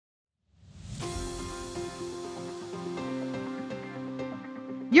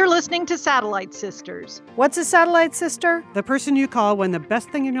You're listening to Satellite Sisters. What's a satellite sister? The person you call when the best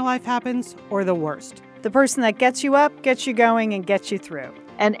thing in your life happens or the worst. The person that gets you up, gets you going, and gets you through.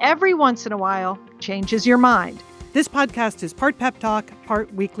 And every once in a while, changes your mind. This podcast is part pep talk,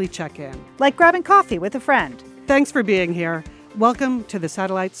 part weekly check-in. Like grabbing coffee with a friend. Thanks for being here. Welcome to the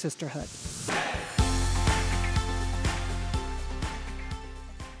Satellite Sisterhood.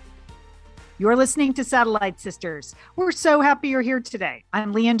 You're listening to Satellite Sisters. We're so happy you're here today.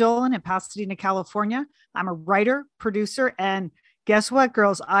 I'm Leanne Dolan in Pasadena, California. I'm a writer, producer, and guess what,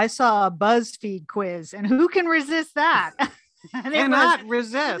 girls? I saw a BuzzFeed quiz, and who can resist that? Cannot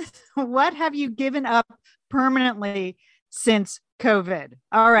resist. What have you given up permanently since COVID?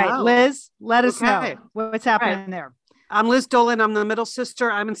 All right, Wow. Liz, let us Okay. know what's happening there. I'm Liz Dolan. I'm the middle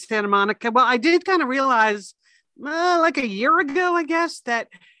sister. I'm in Santa Monica. Well, I did kind of realize like a year ago, I guess, that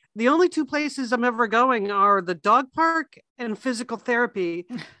the only two places I'm ever going are the dog park and physical therapy.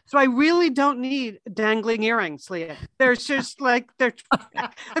 So I really don't need dangling earrings, Leah. There's just I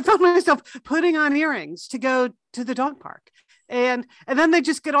found myself putting on earrings to go to the dog park. And then they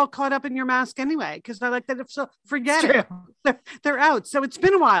just get all caught up in your mask anyway, because I like that. So forget it. They're out. So it's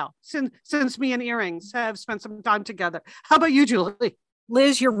been a while since me and earrings have spent some time together. How about you, Julie?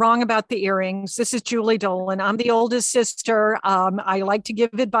 Liz, you're wrong about the earrings. This is Julie Dolan. I'm the oldest sister. I like to give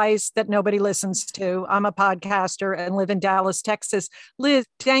advice that nobody listens to. I'm a podcaster and live in Dallas, Texas. Liz,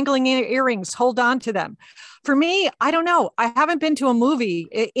 dangling earrings, hold on to them. For me, I don't know. I haven't been to a movie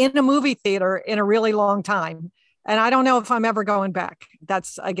in a movie theater in a really long time. And I don't know if I'm ever going back.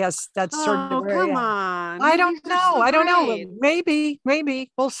 I guess that's sort of where come on. I don't know. So I don't know. great.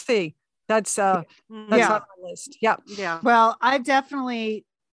 Maybe we'll see. That's on my list. Yeah. Yeah. Well, I definitely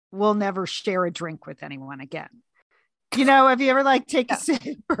will never share a drink with anyone again. You know, have you ever take a sip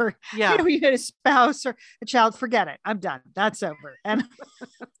or you had a spouse or a child? Forget it. I'm done. That's over. And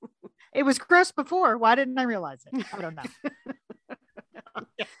it was gross before. Why didn't I realize it? I don't know.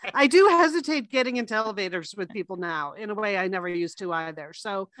 I do hesitate getting into elevators with people now in a way I never used to either.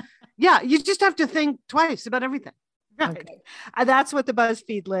 So yeah, you just have to think twice about everything. Right. Okay. That's what the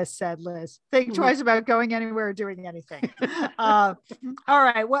BuzzFeed list said, Liz. Think twice about going anywhere or doing anything. All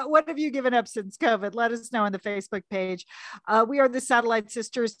right. What have you given up since COVID? Let us know on the Facebook page. We are the Satellite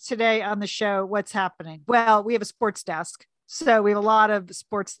Sisters. Today on the show. What's happening? Well, we have a sports desk. So we have a lot of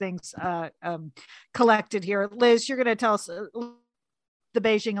sports things collected here. Liz, you're going to tell us the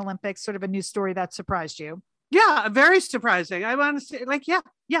Beijing Olympics, sort of a news story that surprised you. Yeah, very surprising. I want to say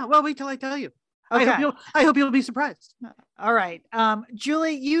well, wait till I tell you. Okay. I hope you'll be surprised. All right.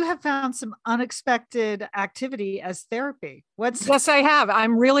 Julie, you have found some unexpected activity as therapy. Yes, I have.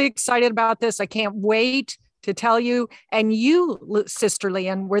 I'm really excited about this. I can't wait to tell you. And you, Sister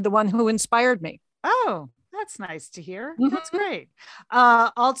Leanne, were the one who inspired me. Oh, that's nice to hear. Mhm. That's great.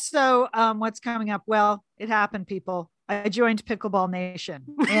 Also, what's coming up? Well, it happened, people. I joined Pickleball Nation.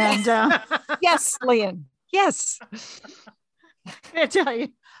 And Yes, Leanne. Yes. I'm going to tell you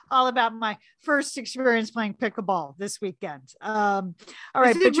all about my first experience playing pickleball this weekend. All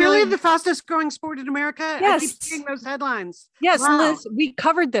right. Is it really the fastest growing sport in America? Yes. I keep seeing those headlines. Yes, Wow. Liz, we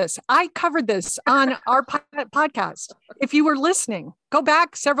covered this. I covered this on our podcast. If you were listening, go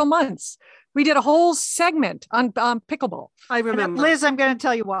back several months. We did a whole segment on pickleball. I remember. Liz, I'm going to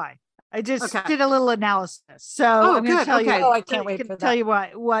tell you why. I just Okay. did a little analysis. So I'm going to good. tell Okay. you. Oh, I can't wait for tell that. you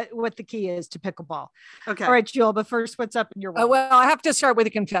what the key is to pickleball. Okay. All right, Jewel, but first, what's up in your world? Well, I have to start with a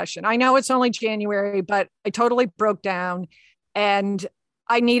confession. I know it's only January, but I totally broke down and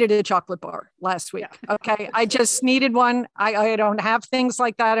I needed a chocolate bar last week. Okay. I just needed one. I don't have things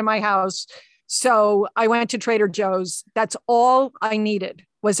like that in my house. So I went to Trader Joe's. That's all I needed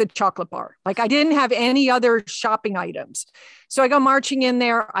was a chocolate bar. I didn't have any other shopping items. So I go marching in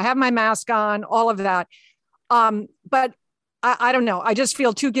there. I have my mask on, all of that. But I don't know. I just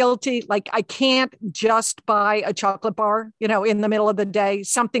feel too guilty. I can't just buy a chocolate bar, in the middle of the day.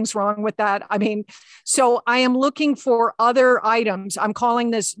 Something's wrong with that. I mean, so I am looking for other items. I'm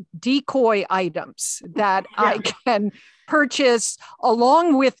calling this decoy items that I can purchase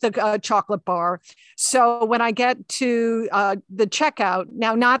along with the chocolate bar. So when I get to the checkout,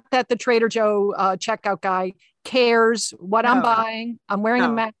 now, not that the Trader Joe checkout guy cares what I'm buying. I'm wearing a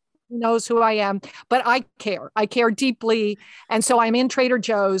mask. Who knows who I am, but I care. I care deeply. And so I'm in Trader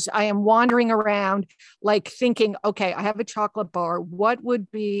Joe's. I am wandering around thinking, okay, I have a chocolate bar. What would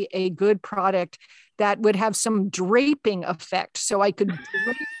be a good product that would have some draping effect so I could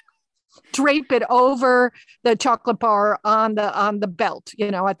drape drape it over the chocolate bar on the belt,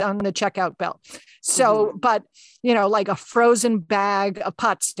 on the checkout belt. So, but like a frozen bag of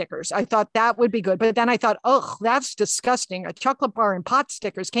pot stickers. I thought that would be good. But then I thought, oh, that's disgusting. A chocolate bar and pot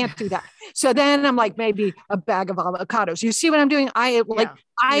stickers, can't do that. So then I'm like, maybe a bag of avocados. You see what I'm doing? I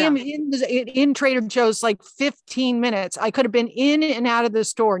am in Trader Joe's like 15 minutes. I could have been in and out of the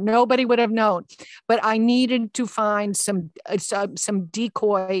store. Nobody would have known, but I needed to find some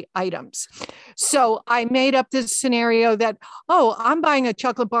decoy items. So I made up this scenario that, I'm buying a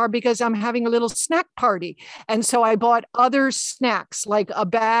chocolate bar because I'm having a little snack party. And so I bought other snacks, like a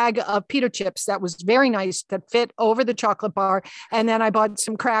bag of pita chips that was very nice that fit over the chocolate bar. And then I bought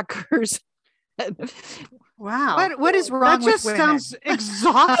some crackers. Wow. What is wrong that with just women? sounds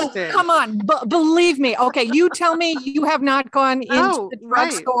exhausting. Come on, believe me. Okay, you tell me you have not gone into the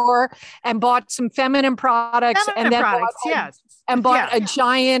drugstore and bought some feminine products and bought a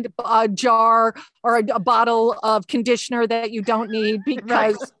giant jar or a bottle of conditioner that you don't need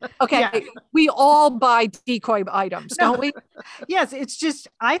because we all buy decoy items, don't we? Yes, it's just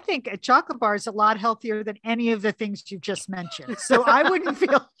I think a chocolate bar is a lot healthier than any of the things you just mentioned. So I wouldn't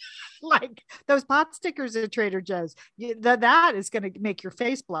feel like those pot stickers at Trader Joe's, that is going to make your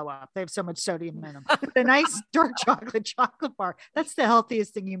face blow up. They have so much sodium in them. The nice dark chocolate bar, that's the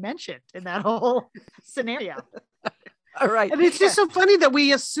healthiest thing you mentioned in that whole scenario. All right. And it's just so funny that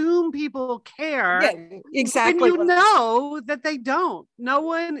we assume people care. Yeah, exactly. And you know that they don't. No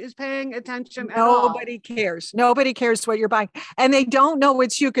one is paying attention at all. Nobody cares. Nobody cares what you're buying. And they don't know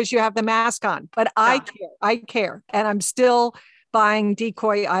it's you because you have the mask on. But I care. I care. And I'm still buying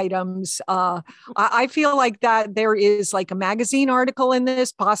decoy items. I feel like that there is like a magazine article in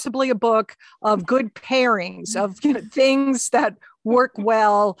this, possibly a book of good pairings of things that work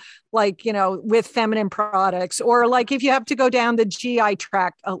well, like, with feminine products, or like if you have to go down the GI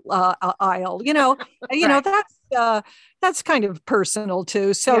tract aisle, that's kind of personal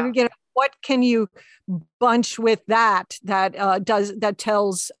too. So, what can you bunch with that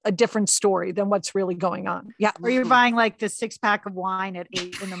tells a different story than what's really going on? Yeah. Or you're buying like the 6-pack of wine at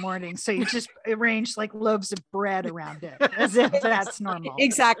 8 a.m. So you just arrange like loaves of bread around it as if that's normal.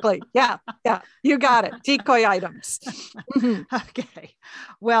 Exactly. Yeah. Yeah. You got it. Decoy items. Okay.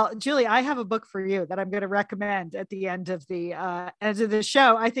 Well, Julie, I have a book for you that I'm going to recommend at the end of the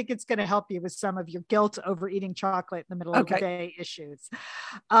show. I think it's going to help you with some of your guilt over eating chocolate in the middle of the day issues.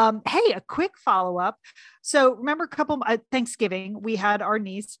 Hey, a quick follow-up. So remember Thanksgiving, we had our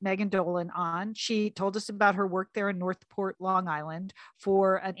niece, Megan Dolan, on. She told us about her work there in Northport, Long Island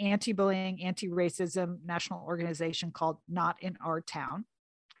for an anti-bullying, anti-racism national organization called Not in Our Town.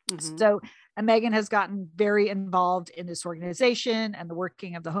 Mm-hmm. So Megan has gotten very involved in this organization and the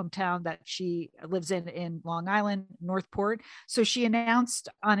working of the hometown that she lives in Long Island, Northport. So she announced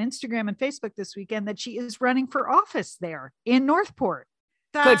on Instagram and Facebook this weekend that she is running for office there in Northport.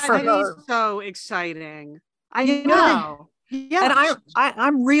 Good for her. So exciting. I know. Yeah. And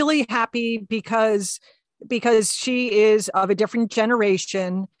I'm really happy because she is of a different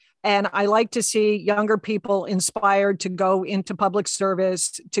generation. And I like to see younger people inspired to go into public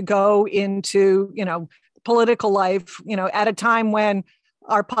service, to go into, political life, at a time when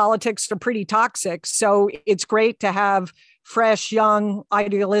our politics are pretty toxic. So it's great to have fresh, young,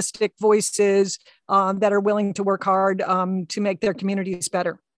 idealistic voices that are willing to work hard to make their communities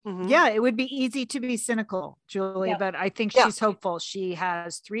better. Mm-hmm. Yeah, it would be easy to be cynical, Julie, but I think she's hopeful. She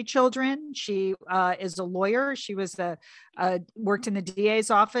has 3 children. She is a lawyer. She was worked in the DA's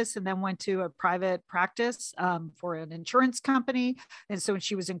office and then went to a private practice for an insurance company. And so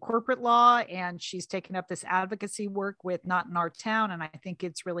she was in corporate law, and she's taken up this advocacy work with Not in Our Town. And I think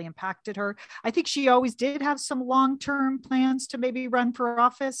it's really impacted her. I think she always did have some long-term plans to maybe run for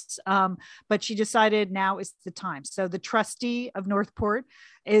office, but she decided now is the time. So the trustee of Northport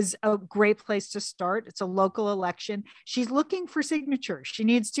is a great place to start. It's a local election. She's looking for signatures. She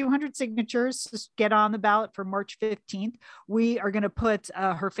needs 200 signatures to get on the ballot for March 15th. We are going to put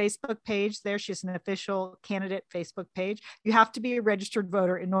her Facebook page there. She has an official candidate Facebook page. You have to be a registered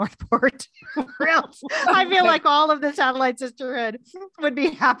voter in Northport, or else I feel like all of the Satellite Sisterhood would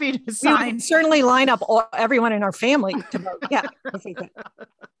be happy to sign. Certainly line up everyone in our family to vote. Yeah.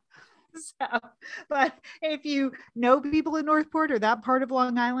 So, but if you know people in Northport or that part of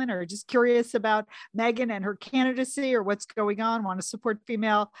Long Island, or just curious about Megan and her candidacy or what's going on, want to support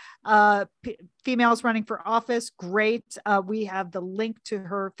females running for office, great. We have the link to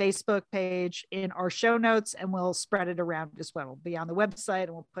her Facebook page in our show notes, and we'll spread it around as well. It'll be on the website,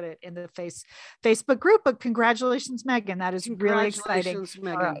 and we'll put it in the Facebook group. But congratulations, Megan. That is really exciting.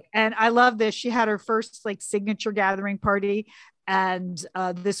 Megan. And I love this. She had her first signature gathering party And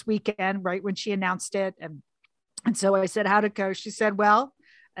this weekend, right when she announced it, and so I said, how'd it go? She said, well,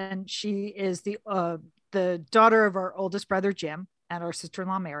 and she is the daughter of our oldest brother, Jim, and our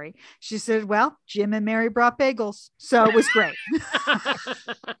sister-in-law, Mary. She said, well, Jim and Mary brought bagels. So it was great.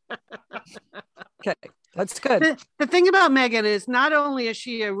 Okay, that's good. The thing about Megan is not only is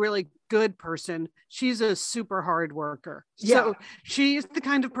she a really good person, she's a super hard worker. Yeah. So she's the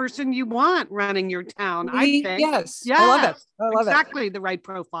kind of person you want running your town, I think. Yes. Yes. I love it. I love exactly the right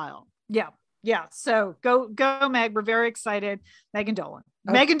profile. Yeah. Yeah. So go, Meg. We're very excited. Megan Dolan.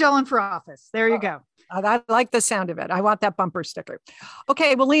 Okay. Megan Dolan for office. There you go. I like the sound of it. I want that bumper sticker.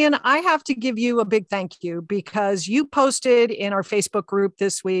 Okay, well, Lian, I have to give you a big thank you because you posted in our Facebook group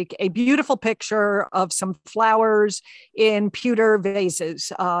this week a beautiful picture of some flowers in pewter vases.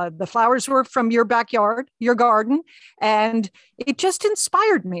 The flowers were from your backyard, your garden, and it just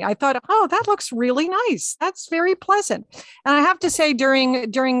inspired me. I thought, oh, that looks really nice. That's very pleasant. And I have to say,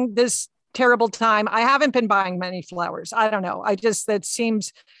 during this terrible time, I haven't been buying many flowers. I don't know. That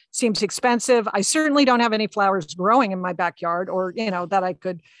seems expensive. I certainly don't have any flowers growing in my backyard or, that I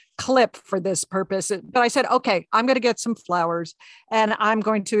could clip for this purpose. But I said, okay, I'm going to get some flowers and I'm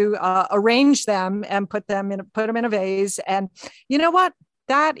going to arrange them and put them in a vase. And you know what?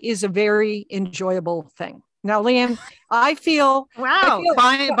 That is a very enjoyable thing. Now, Lian, I feel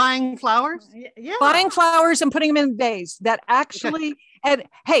buying flowers, buying flowers and putting them in vase that actually. And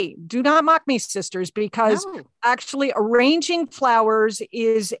hey, do not mock me, sisters, because actually arranging flowers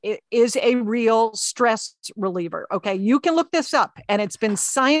is a real stress reliever. Okay, you can look this up, and it's been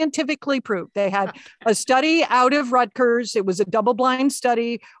scientifically proved. They had a study out of Rutgers. It was a double-blind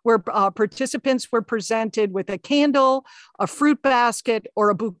study where participants were presented with a candle, a fruit basket,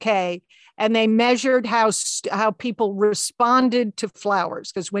 or a bouquet. And they measured how people responded to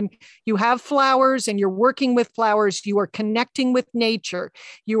flowers. Because when you have flowers and you're working with flowers, you are connecting with nature.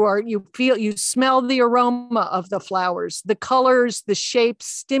 You smell the aroma of the flowers, the colors, the shapes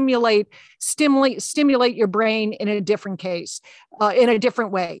stimulate your brain in a different in a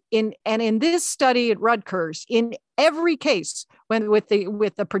different way. In this study at Rutgers, in every case, when with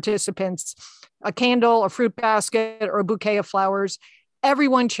the participants, a candle, a fruit basket, or a bouquet of flowers,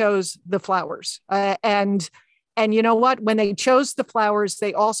 everyone chose the flowers. And you know what? When they chose the flowers,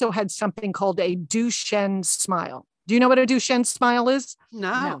 they also had something called a Duchenne smile. Do you know what a Duchenne smile is?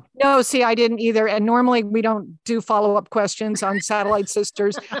 No. No, see, I didn't either. And normally we don't do follow-up questions on Satellite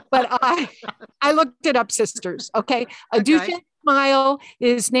Sisters, but I looked it up, sisters. Okay. A Duchenne smile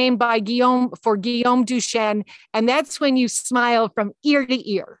is named by Guillaume Duchenne. And that's when you smile from ear to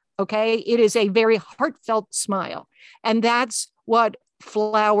ear. Okay. It is a very heartfelt smile. And that's what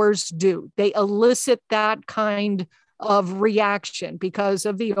flowers do. They elicit that kind of reaction because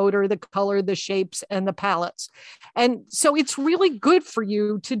of the odor, the color, the shapes, and the palettes. And so it's really good for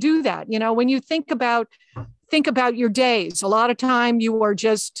you to do that. When you think about your days, a lot of time you are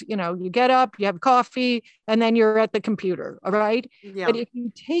just, you get up, you have coffee, and then you're at the computer. All right. Yeah. But if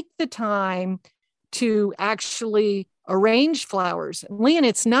you take the time to actually arrange flowers, Lian,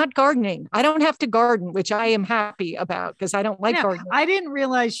 it's not gardening. I don't have to garden, which I am happy about because I don't like gardening. I didn't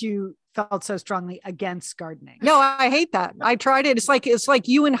realize you felt so strongly against gardening. No, I hate that. I tried it. It's like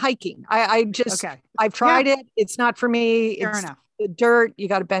you and hiking. I've tried it. It's not for me. Fair enough. The dirt, you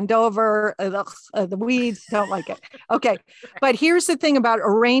got to bend over, the weeds, don't like it. Okay. But here's the thing about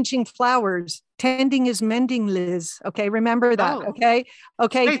arranging flowers. Tending is mending, Liz. Okay. Remember that. Okay.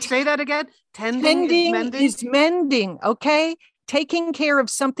 Wait, say that again. Tending is mending. Okay. Taking care of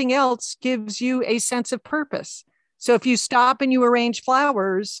something else gives you a sense of purpose. So if you stop and you arrange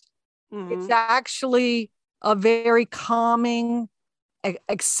flowers, it's actually a very calming,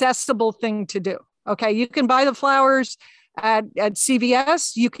 accessible thing to do. Okay. You can buy the flowers at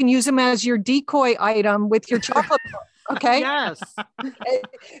CVS. You can use them as your decoy item with your chocolate bar. Okay. Yes.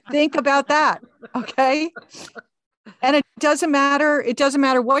 Think about that. Okay. And it doesn't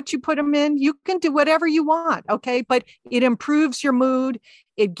matter what you put them in. You can do whatever you want. Okay. But it improves your mood.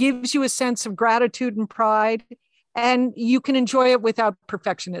 It gives you a sense of gratitude and pride, and you can enjoy it without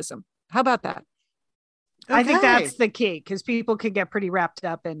perfectionism. How about that? I think that's the key, because people can get pretty wrapped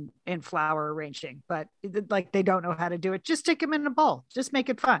up in flower arranging, but like they don't know how to do it. Just stick them in a bowl. Just make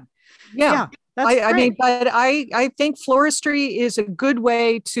it fun. Yeah. I think floristry is a good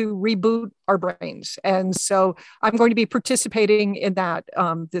way to reboot our brains. And so I'm going to be participating in that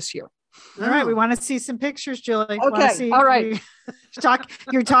this year. All right. We want to see some pictures, Julie. Okay. All right.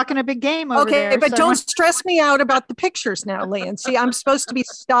 You're talking a big game over there. Okay, but don't stress me out about the pictures now, Lian. See, I'm supposed to be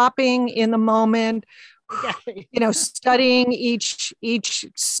stopping in the moment. Okay. studying each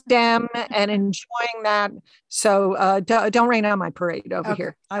stem and enjoying that. So don't rain on my parade over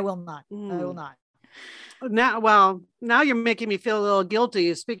here. I will not. I will not. Now you're making me feel a little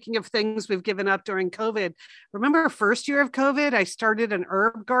guilty. Speaking of things we've given up during COVID, remember first year of COVID, I started an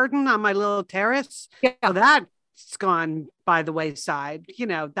herb garden on my little terrace. Yeah. Well, that's gone by the wayside.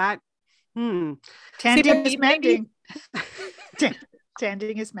 That. Tending is mending.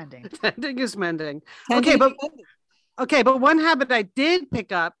 Tending is mending. Tending is mending. Okay, but one habit I did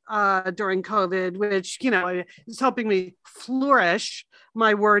pick up during COVID, which is helping me flourish.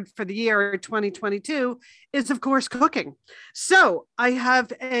 My word for the year 2022 is, of course, cooking. So I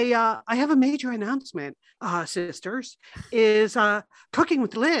have a major announcement, sisters. Is Cooking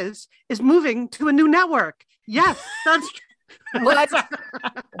with Liz is moving to a new network. Yes, that's. What?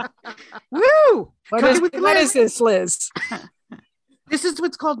 Woo! What is this, Liz? This is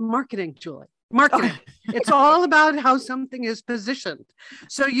what's called marketing, Julie. Marketing. It's all about how something is positioned.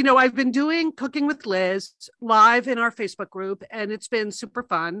 So, I've been doing Cooking with Liz live in our Facebook group, and it's been super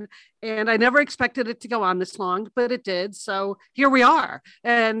fun. And I never expected it to go on this long, but it did. So here we are.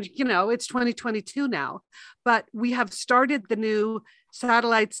 And, it's 2022 now. But we have started the new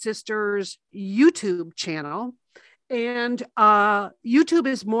Satellite Sisters YouTube channel. And YouTube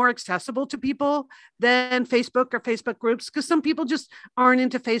is more accessible to people than Facebook or Facebook groups, because some people just aren't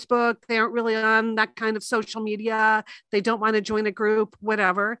into Facebook. They aren't really on that kind of social media. They don't want to join a group,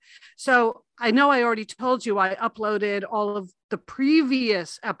 whatever. So I know I already told you I uploaded all of the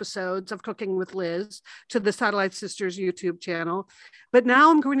previous episodes of Cooking with Liz to the Satellite Sisters YouTube channel. But now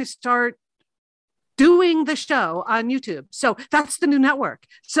I'm going to start doing the show on YouTube. So that's the new network.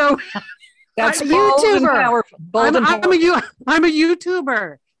 So... That's a YouTuber. I'm a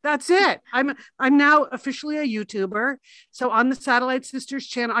YouTuber. That's it. I'm now officially a YouTuber. So on the Satellite Sisters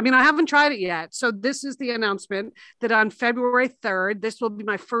channel, I haven't tried it yet. So this is the announcement that on February 3rd, this will be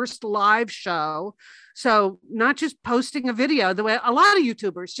my first live show. So not just posting a video the way a lot of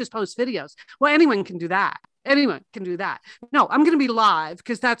YouTubers just post videos. Well, anyone can do that. Anyone can do that. No, I'm going to be live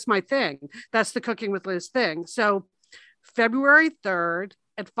because that's my thing. That's the Cooking with Liz thing. So February 3rd,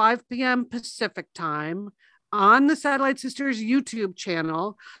 at 5 p.m. Pacific time on the Satellite Sisters YouTube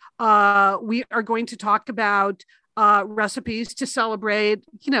channel. We are going to talk about recipes to celebrate,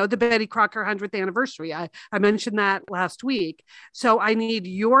 the Betty Crocker 100th anniversary. I mentioned that last week. So I need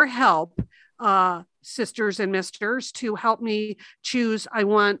your help, sisters and misters, to help me choose. I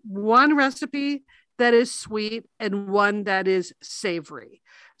want one recipe that is sweet and one that is savory.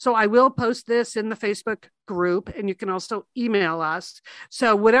 So I will post this in the Facebook group, and you can also email us.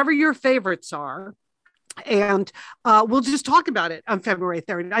 So whatever your favorites are, and we'll just talk about it on February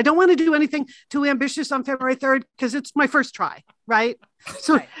 3rd. I don't want to do anything too ambitious on February 3rd because it's my first try, right?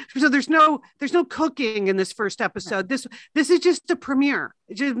 So there's no cooking in this first episode. This is just the premiere,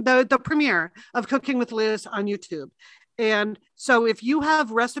 the premiere of Cooking with Liz on YouTube. And so if you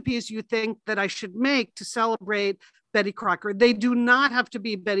have recipes you think that I should make to celebrate Betty Crocker, they do not have to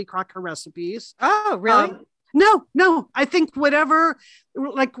be Betty Crocker recipes. Oh, really? No. I think whatever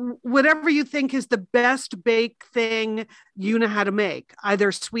you think is the best bake thing you know how to make,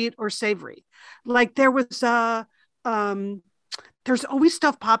 either sweet or savory. Like there was there's always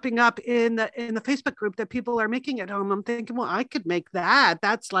stuff popping up in the Facebook group that people are making at home. I'm thinking, well, I could make that.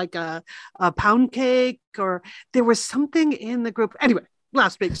 That's like a pound cake, or there was something in the group. Anyway,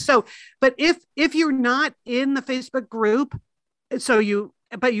 last week. So, but if you're not in the Facebook group,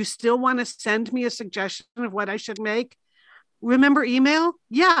 but you still want to send me a suggestion of what I should make, remember email?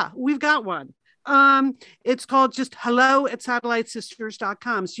 Yeah, we've got one. It's called just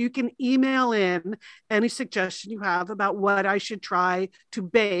hello@satellitesisters.com. So you can email in any suggestion you have about what I should try to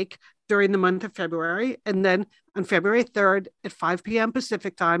bake during the month of February. And then on February 3rd at 5 p.m.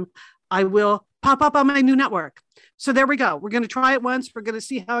 Pacific time, I will pop up on my new network. So there we go. We're going to try it once. We're going to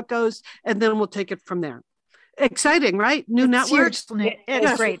see how it goes, and then we'll take it from there. Exciting, right? New network. It's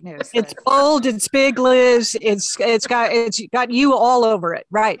great news. It's bold. It's big, Liz. It's got you all over it,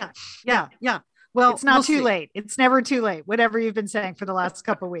 right? Yeah. Well, it's not too late. It's never too late. Whatever you've been saying for the last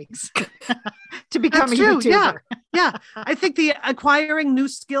couple of weeks to become a YouTuber. Yeah. I think the acquiring new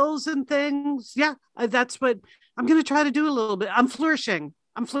skills and things. Yeah, that's what I'm going to try to do a little bit. I'm flourishing.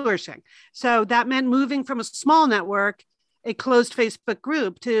 So that meant moving from a small network, a closed Facebook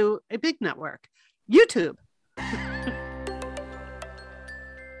group, to a big network, YouTube.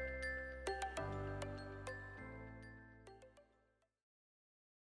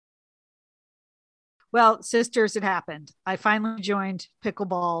 Well, sisters, it happened. I finally joined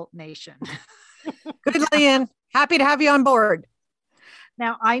Pickleball Nation. Good, Leanne. Happy to have you on board.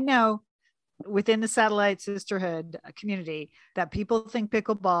 Now, I know within the Satellite Sisterhood community that people think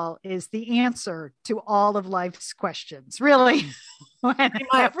pickleball is the answer to all of life's questions. Really,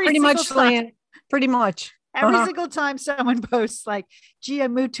 pretty much, Lynn. Pretty much. Every single time someone posts like, gee, I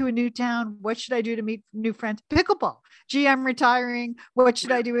moved to a new town. What should I do to meet new friends? Pickleball. Gee, I'm retiring. What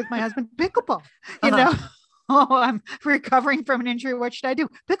should I do with my husband? Pickleball. You know, oh, I'm recovering from an injury. What should I do?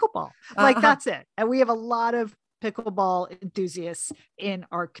 Pickleball. Like that's it. And we have a lot of pickleball enthusiasts in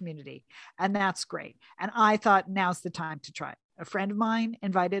our community, and that's great. And I thought now's the time to try it. A friend of mine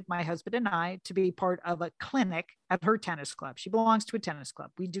invited my husband and I to be part of a clinic at her tennis club. She belongs to a tennis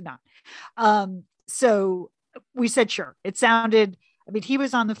club. We do not. So we said, sure. It sounded, I mean, he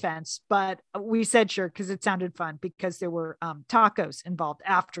was on the fence, but we said, sure, because it sounded fun because there were tacos involved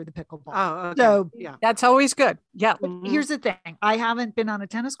after the pickleball. Oh, okay. So yeah, that's always good. Yeah. Here's the thing. I haven't been on a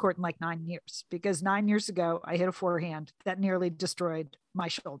tennis court in like 9 years because 9 years ago, I hit a forehand that nearly destroyed my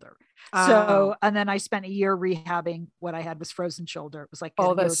shoulder. So, and then I spent a year rehabbing what I had was frozen shoulder. It was like a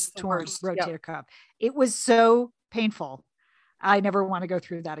torn rotator cuff. It was so painful. I never want to go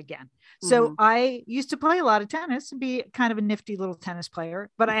through that again. So I used to play a lot of tennis and be kind of a nifty little tennis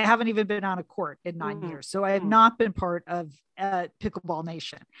player, but I haven't even been on a court in 9 years. So I have not been part of Pickleball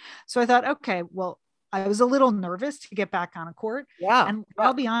Nation. So I thought, okay, well, I was a little nervous to get back on a court. Yeah. And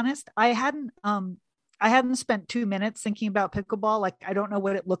I'll be honest, I hadn't spent 2 minutes thinking about pickleball. Like, I don't know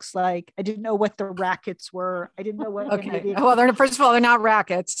what it looks like. I didn't know what the rackets were. I didn't know what. Okay. Well, first of all, they're not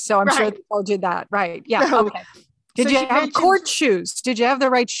rackets. So I'm sure they told you that. Right. Yeah. So, okay. Did you have court shoes? Did you have the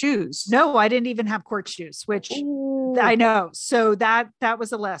right shoes? No, I didn't even have court shoes, which I know. So that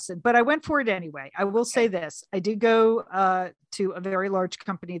was a lesson, but I went for it anyway. I will say this. I did go to a very large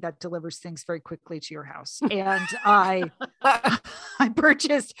company that delivers things very quickly to your house. And I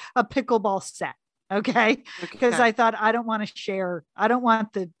purchased a pickleball set. Okay. Because I thought I don't want to share. I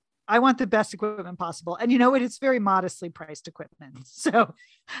want the best equipment possible. And you know what? It's very modestly priced equipment. So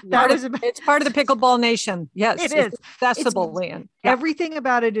it's part of the Pickleball Nation. Yes. It is. Accessible, Leanne. Everything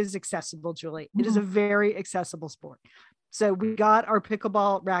about it is accessible, Julie. It is a very accessible sport. So we got our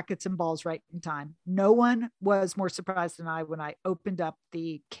pickleball rackets and balls right in time. No one was more surprised than I when I opened up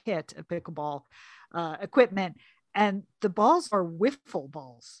the kit of pickleball equipment, and the balls are wiffle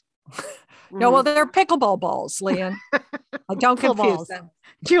balls. No, well, they're pickleball balls, Leanne. I don't confuse them.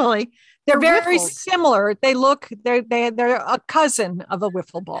 Julie, they're very similar. They're a cousin of a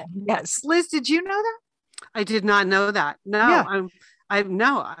wiffle ball. Yes. Liz, did you know that? I did not know that. No,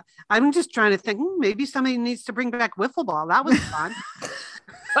 yeah. I'm just trying to think, maybe somebody needs to bring back wiffle ball. That was fun.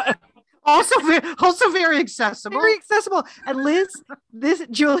 Also very accessible. Very accessible. And Liz,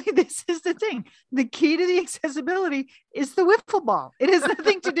 Julie, this is the thing. The key to the accessibility is the wiffle ball. It has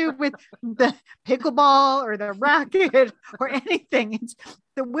nothing to do with the pickleball or the racket or anything. It's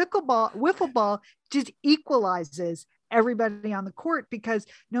the wiffle ball just equalizes everybody on the court, because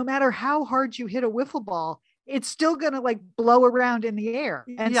no matter how hard you hit a wiffle ball, it's still going to like blow around in the air.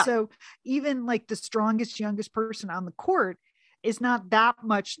 And so even like the strongest, youngest person on the court is not that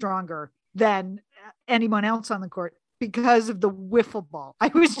much stronger than anyone else on the court because of the wiffle ball. I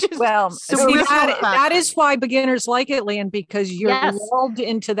was just that is why beginners like it, Leanne, because you're lulled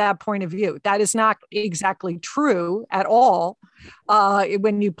into that point of view. That is not exactly true at all.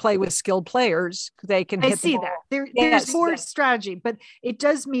 When you play with skilled players, they can hit the ball. That there's more strategy, but it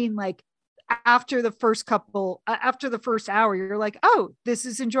does mean like after the first hour, you're like, oh, this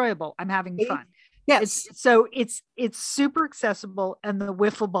is enjoyable. I'm having fun. Yes. It's super accessible, and the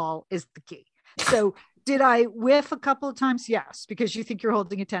wiffle ball is the key. So did I whiff a couple of times? Yes, because you think you're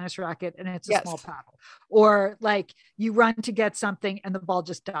holding a tennis racket and it's a small paddle, or like you run to get something and the ball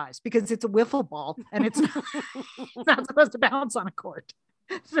just dies because it's a wiffle ball and it's not supposed to bounce on a court.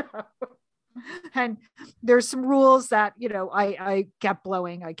 So, and there's some rules that, I kept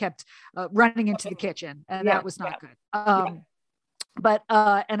blowing. I kept running into the kitchen, and that was not good. But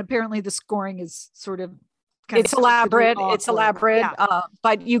and apparently the scoring is sort of it's elaborate.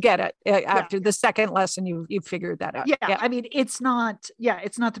 But you get it after the second lesson. You figured that out. I mean, it's not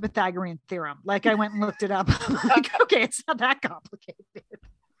the Pythagorean theorem. Like, I went and looked it up. I'm like, okay, it's not that complicated.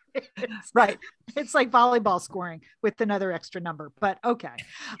 Right. It's like volleyball scoring with another extra number, but okay.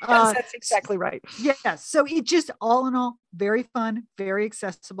 Yes, that's exactly right. Yes. So it just, all in all, very fun, very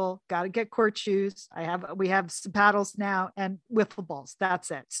accessible. Got to get court shoes. We have some paddles now and wiffle balls. That's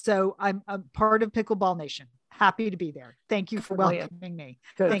it. So I'm a part of Pickleball Nation. Happy to be there. Thank you for welcoming me.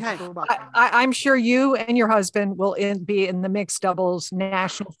 Good. Thank you for welcoming me. I'm sure you and your husband will be in the mixed doubles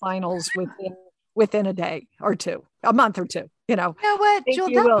national finals within a day or two, a month or two. You know what, think Jill,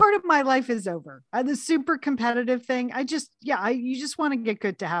 you that will. part of my life is over. The super competitive thing. You just want to get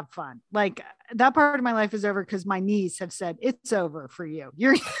good to have fun. Like that part of my life is over because my knees have said it's over for you.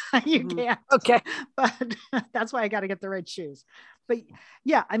 You can't. Okay. But that's why I got to get the right shoes. But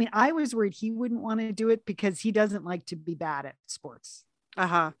yeah, I mean, I was worried he wouldn't want to do it because he doesn't like to be bad at sports.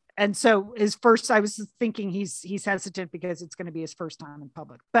 Uh-huh. And so I was thinking he's hesitant because it's going to be his first time in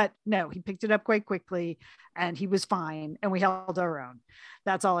public, but no, he picked it up quite quickly and he was fine. And we held our own.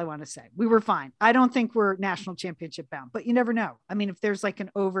 That's all I want to say. We were fine. I don't think we're national championship bound, but you never know. I mean, if there's like an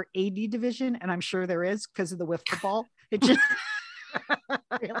over 80 division, and I'm sure there is because of the wiffle ball, it just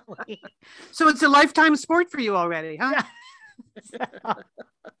really. So it's a lifetime sport for you already, huh? Yeah. So,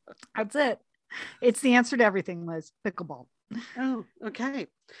 that's it. It's the answer to everything, Liz. Pickleball. Oh, okay.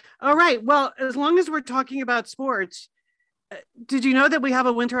 All right. Well, as long as we're talking about sports, did you know that we have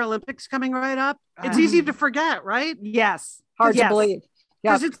a Winter Olympics coming right up? It's easy to forget, right? Yes. Hard to believe.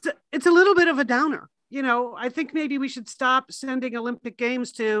 Because it's a little bit of a downer. You know, I think maybe we should stop sending Olympic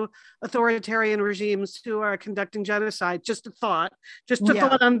Games to authoritarian regimes who are conducting genocide. Just a thought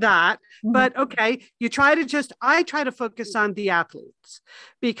on that. Mm-hmm. But okay, I try to focus on the athletes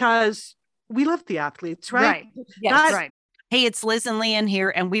because we love the athletes, right? Yes. Right. Hey, it's Liz and Leanne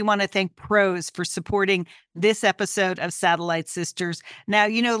here, and we want to thank Prose for supporting this episode of Satellite Sisters. Now,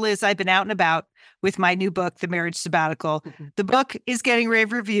 you know, Liz, I've been out and about with my new book, The Marriage Sabbatical. Mm-hmm. The book is getting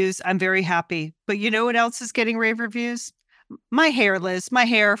rave reviews. I'm very happy. But you know what else is getting rave reviews? My hair, Liz. My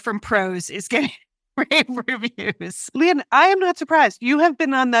hair from Prose is getting rave reviews. Leanne, I am not surprised. You have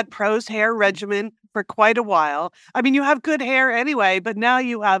been on that Prose hair regimen for quite a while. I mean, you have good hair anyway, but now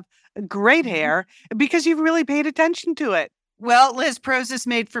you have great hair because you've really paid attention to it. Well, Liz, Prose is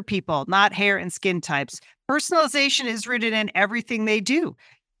made for people, not hair and skin types. Personalization is rooted in everything they do,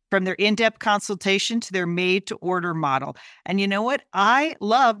 from their in-depth consultation to their made-to-order model. And you know what? I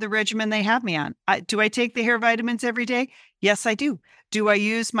love the regimen they have me on. Do I take the hair vitamins every day? Yes, I do. Do I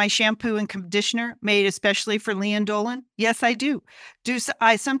use my shampoo and conditioner made especially for Leanne Dolan? Yes, I do.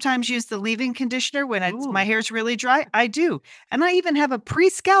 I sometimes use the leave-in conditioner when my hair's really dry? I do. And I even have a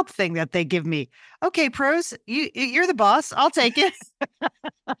pre-scalp thing that they give me. Okay, Prose, you're the boss. I'll take it.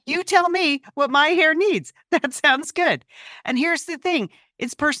 You tell me what my hair needs. That sounds good. And here's the thing.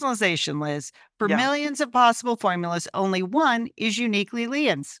 It's personalization, Liz. For millions of possible formulas, only one is uniquely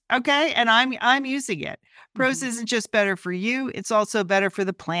Leanne's. Okay? And I'm using it. Prose isn't just better for you, it's also better for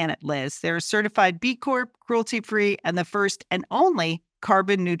the planet, Liz. They're a certified B Corp, cruelty-free, and the first and only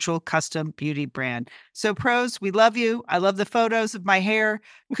carbon neutral custom beauty brand. So Prose, we love you. I love the photos of my hair.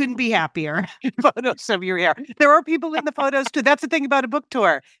 Couldn't be happier. Photos of your hair. There are people in the photos too. That's the thing about a book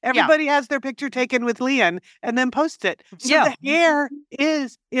tour. Everybody has their picture taken with Leanne and then post it. So the hair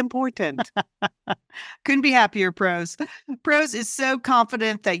is important. Couldn't be happier, Prose. Prose is so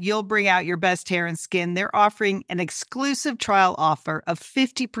confident that you'll bring out your best hair and skin. They're offering an exclusive trial offer of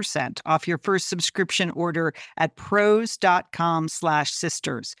 50% off your first subscription order at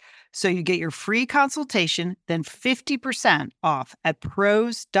prose.com/sisters. So you get your free consultation, then 50% off at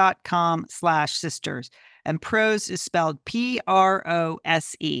prose.com/sisters. And Prose is spelled Prose.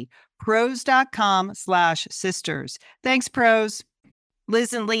 Prose.com/sisters. Thanks, Prose.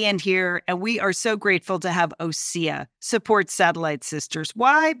 Liz and Leanne here, and we are so grateful to have OSEA support Satellite Sisters.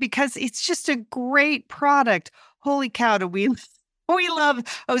 Why? Because it's just a great product. Holy cow, do we love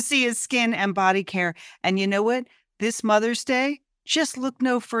OSEA's skin and body care. And you know what? This Mother's Day, just look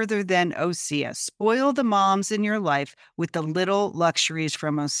no further than OSEA. Spoil the moms in your life with the little luxuries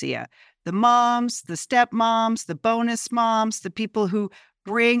from OSEA. The moms, the stepmoms, the bonus moms, the people who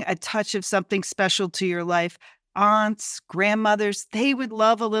bring a touch of something special to your life. Aunts, grandmothers, they would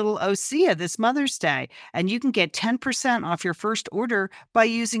love a little OSEA this Mother's Day. And you can get 10% off your first order by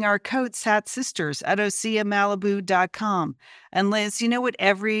using our code SATSisters at OSEAMalibu.com. And Liz, you know what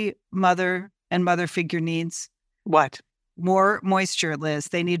every mother and mother figure needs? What? More moisture, Liz.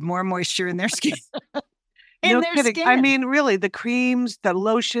 They need more moisture in their skin. No kidding. I mean, really, the creams, the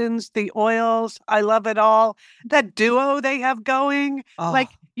lotions, the oils, I love it all. That duo they have going, like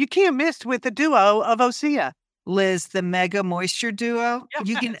you can't miss with the duo of OSEA. Liz, the Mega Moisture Duo.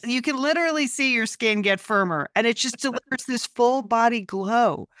 Yes. You can literally see your skin get firmer, and it just delivers this full body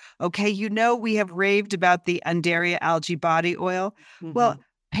glow. Okay, you know we have raved about the Undaria Algae Body Oil. Mm-hmm. Well,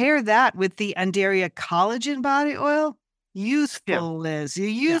 pair that with the Undaria Collagen Body Oil. Youthful, Liz. Your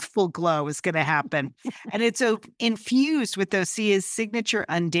youthful glow is going to happen. And it's infused with OSEA's signature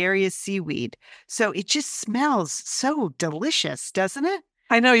Undaria seaweed. So it just smells so delicious, doesn't it?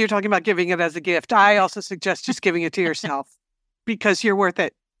 I know you're talking about giving it as a gift. I also suggest just giving it to yourself because you're worth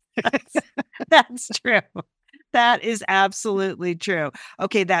it. That's true. That is absolutely true.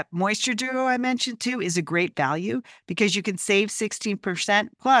 Okay, that Moisture Duo I mentioned too is a great value because you can save 16%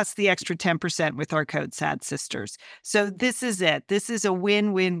 plus the extra 10% with our code SAD Sisters. So this is it. This is a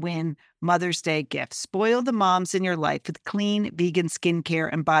win-win-win Mother's Day gift. Spoil the moms in your life with clean vegan skincare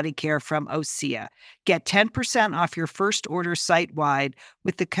and body care from Osea. Get 10% off your first order site-wide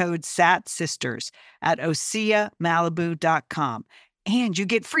with the code SAT Sisters at OseaMalibu.com. And you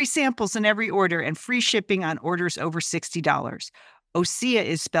get free samples in every order and free shipping on orders over $60. Osea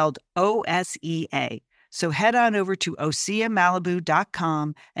is spelled O-S-E-A. So head on over to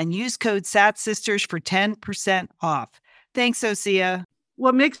OseaMalibu.com and use code SATSisters for 10% off. Thanks, Osea.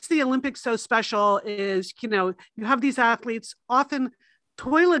 What makes the Olympics so special is, you have these athletes often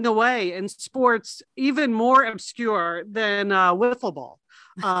toiling away in sports even more obscure than wiffle ball.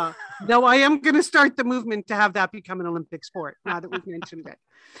 Though I am going to start the movement to have that become an Olympic sport now that we've mentioned it.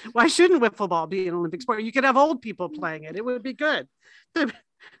 Why shouldn't wiffle ball be an Olympic sport? You could have old people playing it. It would be good.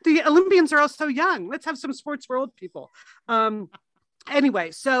 The Olympians are all so young. Let's have some sports for old people. Anyway,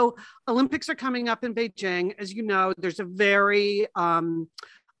 so Olympics are coming up in Beijing. As you know, there's a very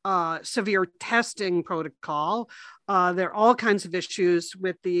severe testing protocol. There are all kinds of issues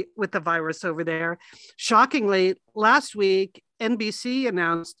with the virus over there. Shockingly, last week, NBC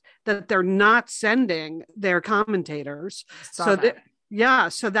announced that they're not sending their commentators. So that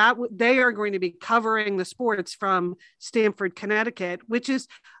they are going to be covering the sports from Stamford, Connecticut, which is,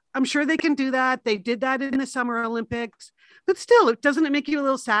 I'm sure they can do that. They did that in the Summer Olympics, but still, doesn't it make you a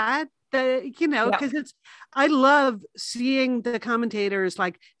little sad? Because I love seeing the commentators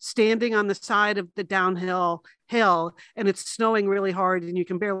like standing on the side of the downhill hill and it's snowing really hard and you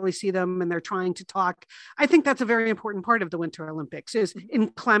can barely see them and they're trying to talk. I think that's a very important part of the Winter Olympics is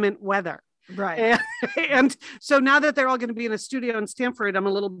inclement weather. Right. And so now that they're all going to be in a studio in Stamford, I'm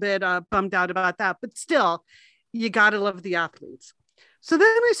a little bit bummed out about that, but still, you got to love the athletes. So then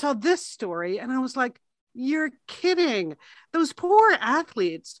I saw this story and I was like, you're kidding. Those poor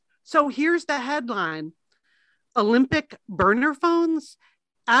athletes. So here's the headline: Olympic burner phones.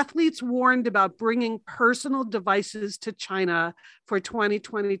 Athletes warned about bringing personal devices to China for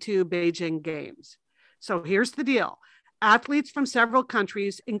 2022 Beijing Games. So here's the deal. Athletes from several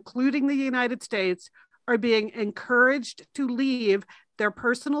countries, including the United States, are being encouraged to leave their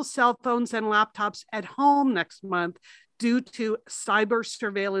personal cell phones and laptops at home next month due to cyber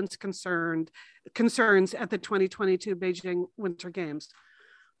surveillance concerns at the 2022 Beijing Winter Games.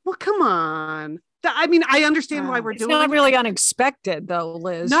 Well, come on. I mean, I understand why we're doing it. It's not really unexpected, though,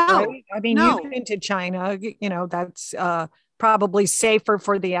 Liz. No, right? I mean, you've been to China. That's probably safer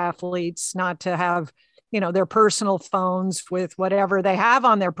for the athletes not to have, their personal phones with whatever they have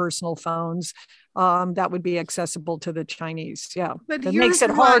on their personal phones. That would be accessible to the Chinese. Yeah, but it makes it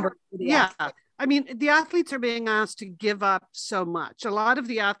harder. For the athletes. I mean, the athletes are being asked to give up so much. A lot of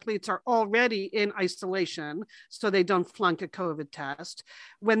the athletes are already in isolation, so they don't flunk a COVID test.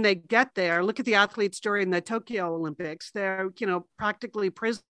 When they get there, look at the athletes during the Tokyo Olympics. They're, practically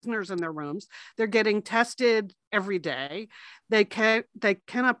prisoners in their rooms. They're getting tested every day. They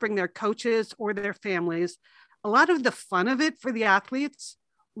cannot bring their coaches or their families. A lot of the fun of it for the athletes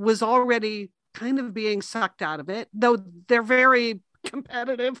was already kind of being sucked out of it, though they're very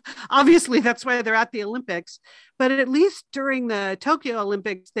competitive. Obviously, that's why they're at the Olympics. But at least during the Tokyo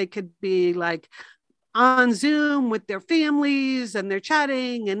Olympics, they could be like on Zoom with their families and they're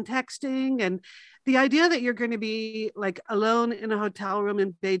chatting and texting. And the idea that you're going to be like alone in a hotel room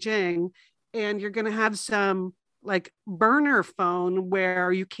in Beijing and you're going to have some like burner phone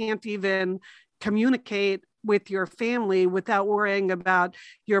where you can't even communicate with your family without worrying about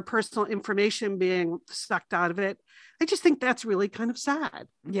your personal information being sucked out of it. I just think that's really kind of sad.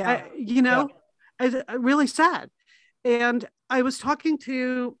 Yeah. Really sad. And I was talking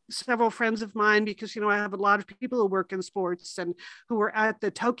to several friends of mine because, I have a lot of people who work in sports and who were at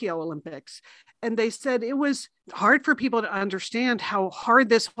the Tokyo Olympics. And they said it was hard for people to understand how hard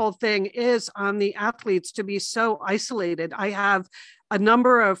this whole thing is on the athletes to be so isolated. I have a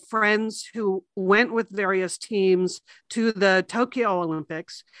number of friends who went with various teams to the Tokyo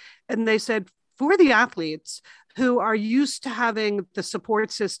Olympics, and they said for the athletes who are used to having the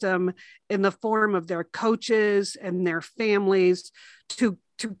support system in the form of their coaches and their families, to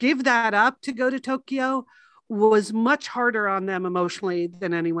give that up to go to Tokyo was much harder on them emotionally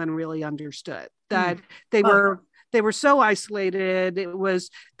than anyone really understood. That they were so isolated.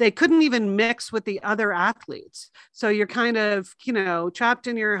 They couldn't even mix with the other athletes. So you're kind of, trapped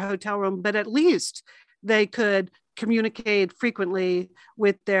in your hotel room, but at least they could communicate frequently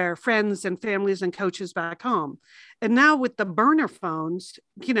with their friends and families and coaches back home. And now with the burner phones,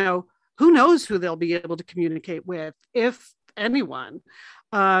 who knows who they'll be able to communicate with, if anyone.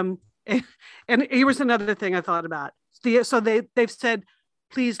 And here was another thing I thought about. So they've said,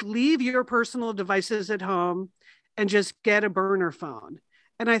 please leave your personal devices at home and just get a burner phone.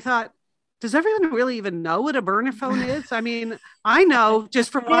 And I thought, does everyone really even know what a burner phone is? I mean, I know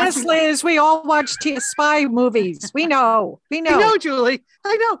just from Yes, watching. Liz, we all watch spy movies. We know. I know, Julie.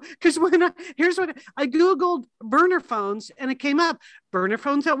 I know. Because here's what I Googled burner phones and it came up: burner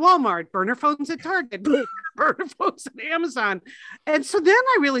phones at Walmart, burner phones at Target, burner phones at Amazon. And so then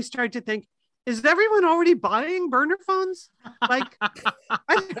I really started to think, is everyone already buying burner phones? Like,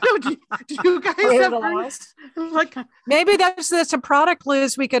 I don't know. Do you guys have burners? Like, maybe that's a product,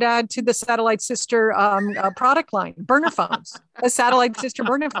 Liz, we could add to the Satellite Sister product line, burner phones, a Satellite Sister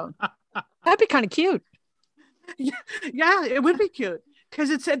burner phone. That'd be kind of cute. Yeah, it would be cute.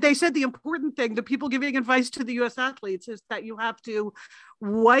 Because they said the important thing, the people giving advice to the U.S. athletes, is that you have to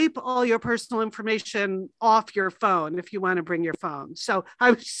wipe all your personal information off your phone if you want to bring your phone. So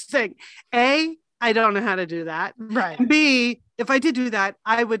I was just saying, A, I don't know how to do that. Right. And B, if I did do that,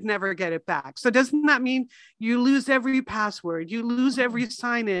 I would never get it back. So doesn't that mean you lose every password, you lose every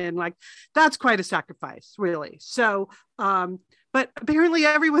sign in? Like, that's quite a sacrifice, really. So, but apparently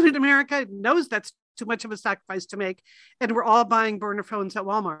everyone in America knows that's too much of a sacrifice to make, and we're all buying burner phones at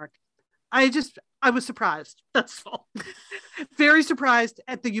Walmart. I was surprised. That's all. Very surprised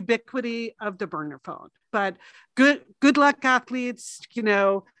at the ubiquity of the burner phone. But good luck, athletes.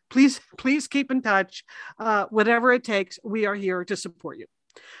 Please keep in touch. Whatever it takes, we are here to support you.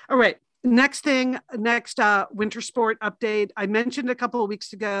 All right. Next winter sport update. I mentioned a couple of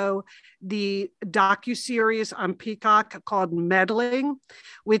weeks ago the docuseries on Peacock called Meddling,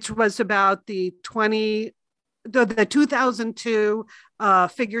 which was about the 2002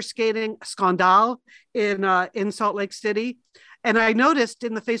 figure skating scandal in Salt Lake City. And I noticed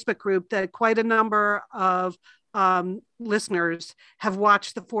in the Facebook group that quite a number of listeners have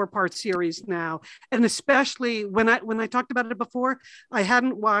watched the 4-part series now, and especially when I talked about it before, I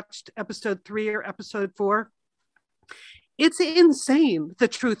hadn't watched episode 3 or episode 4. It's insane, the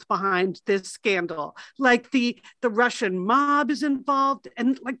truth behind this scandal. Like the Russian mob is involved,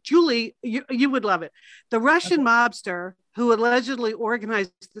 and like, Julie, you would love it. The Russian mobster who allegedly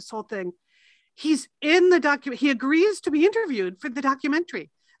organized this whole thing, he's in the document. He agrees to be interviewed for the documentary.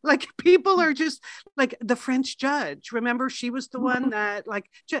 Like, people are just like the French judge. Remember, she was the one that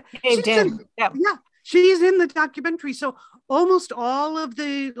she's in the documentary. So almost all of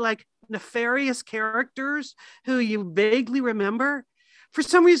the like nefarious characters who you vaguely remember, for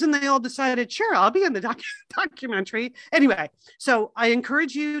some reason, they all decided, sure, I'll be in the documentary. Anyway, so I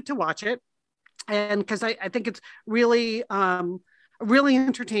encourage you to watch it. And because I think it's really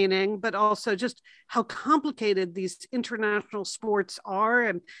entertaining, but also just how complicated these international sports are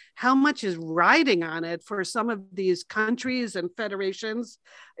and how much is riding on it for some of these countries and federations.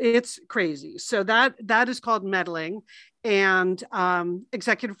 It's crazy. So that is called Meddling, and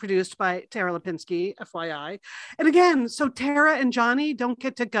executive produced by Tara Lipinski, FYI. And again, so Tara and Johnny don't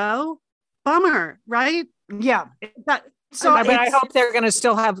get to go. Bummer, right? Yeah. So I hope they're going to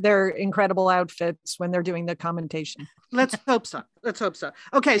still have their incredible outfits when they're doing the commentation. Let's hope so.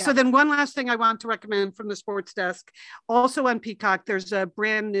 Okay, yeah. So then one last thing I want to recommend from the Sports Desk. Also on Peacock, there's a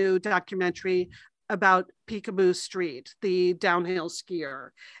brand new documentary about Picabo Street, the downhill skier.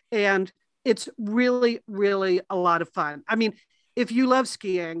 And it's really, really a lot of fun. I mean, if you love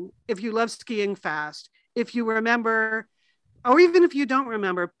skiing fast, if you remember, or even if you don't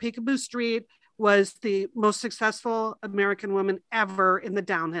remember, Picabo Street was the most successful American woman ever in the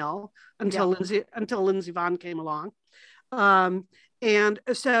downhill until Lindsey Vonn came along. And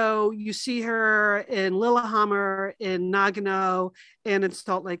so you see her in Lillehammer, in Nagano, and in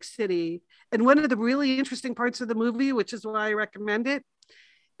Salt Lake City. And one of the really interesting parts of the movie, which is why I recommend it,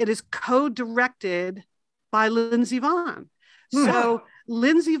 it is co-directed by Lindsey Vonn. So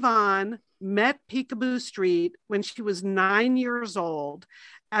Lindsey Vonn met Picabo Street when she was 9 years old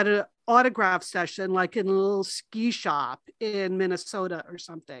at an autograph session, like in a little ski shop in Minnesota or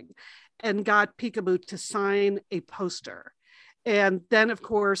something, and got Picabo to sign a poster. And then, of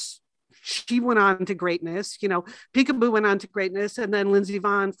course, she went on to greatness. Picabo went on to greatness, and then Lindsey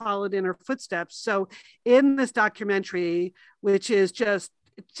Vonn followed in her footsteps. So in this documentary, which is just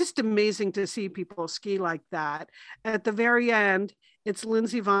amazing to see people ski like that, at the very end, it's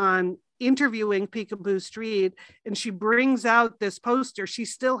Lindsey Vonn interviewing Picabo Street, and she brings out this poster. She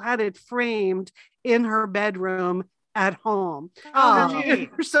still had it framed in her bedroom at home.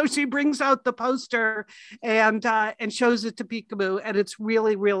 So she brings out the poster and shows it to Picabo, and it's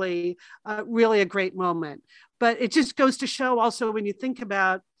really, really, really a great moment. But it just goes to show also, when you think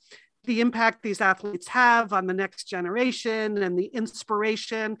about the impact these athletes have on the next generation and the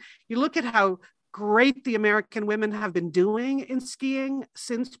inspiration. You look at how great the American women have been doing in skiing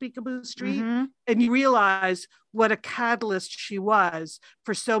since Peekaboo Street, and you realize what a catalyst she was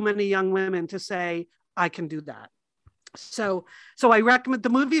for so many young women to say, I can do that. So I recommend, the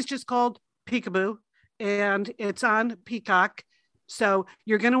movie is just called Peekaboo, and it's on Peacock. So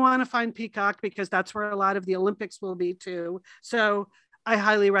you're going to want to find Peacock because that's where a lot of the Olympics will be too. So I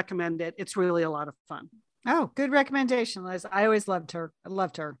highly recommend it. It's really a lot of fun. Oh, good recommendation, Liz. I always loved her. I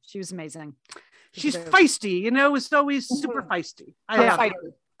loved her. She was amazing. She's feisty, it's always super feisty. I love her.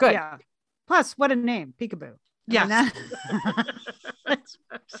 Good. Yeah. Plus, what a name, Peekaboo. Yes.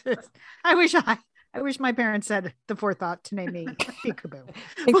 I wish my parents had the forethought to name me Peekaboo.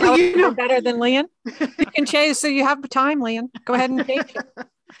 Well, better than Lian. You can change, so you have time, Lian. Go ahead and change it.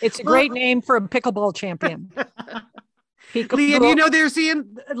 It's a great name for a pickleball champion.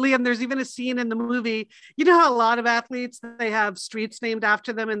 Liam, there's even a scene in the movie. You know how a lot of athletes, they have streets named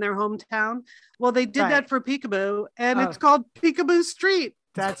after them in their hometown? Well, they did that for Peekaboo, and it's called Peekaboo Street.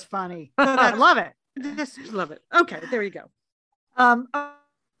 That's funny. I love it. Just love it. Okay, there you go.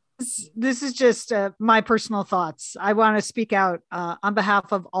 This is just my personal thoughts. I want to speak out on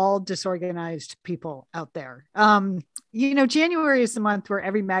behalf of all disorganized people out there. January is the month where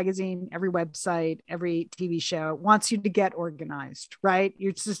every magazine, every website, every TV show wants you to get organized, right?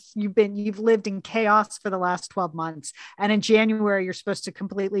 You've lived in chaos for the last 12 months. And in January, you're supposed to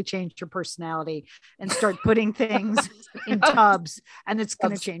completely change your personality and start putting things in tubs, and it's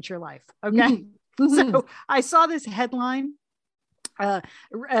going to change your life. Okay. So I saw this headline,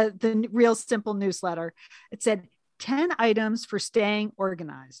 the Real Simple newsletter. It said 10 items for staying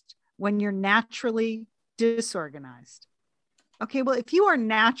organized when you're naturally disorganized. Okay, well, if you are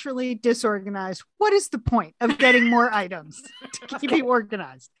naturally disorganized, what is the point of getting more items to keep you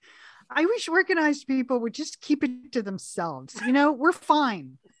organized? I wish organized people would just keep it to themselves. We're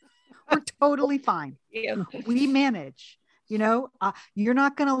fine. We're totally fine. We manage. You're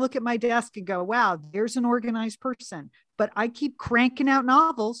not going to look at my desk and go, wow, there's an organized person. But I keep cranking out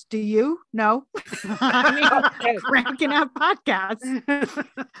novels. Do you? No. Cranking out podcasts.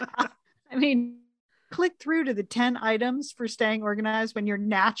 Click through to the 10 items for staying organized when you're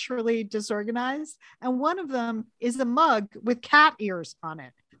naturally disorganized. And one of them is a mug with cat ears on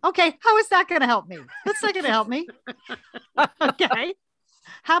it. Okay, how is that going to help me? That's not going to help me. Okay.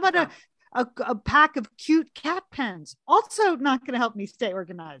 How about a pack of cute cat pens? Also not going to help me stay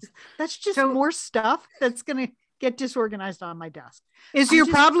organized. That's just more stuff that's going to get disorganized on my desk. Is your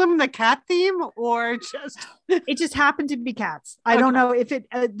problem the cat theme, or just it just happened to be cats? I don't know if it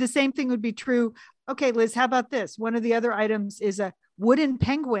the same thing would be true. Okay, Liz, how about this? One of the other items is a wooden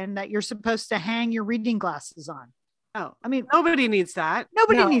penguin that you're supposed to hang your reading glasses on. Oh, nobody needs that.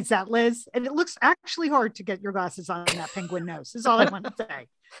 Nobody needs that, Liz. And it looks actually hard to get your glasses on that penguin nose, is all I want to say.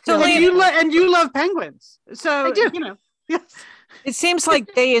 So you love penguins. So I do. Yes. It seems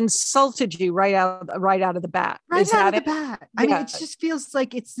like they insulted you right out of the bat. Right out of the bat. It just feels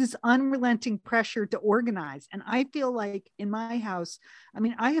like it's this unrelenting pressure to organize. And I feel like in my house,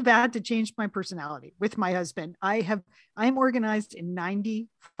 I have had to change my personality with my husband. I'm organized in 95%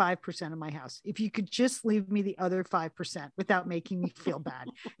 of my house. If you could just leave me the other 5% without making me feel bad.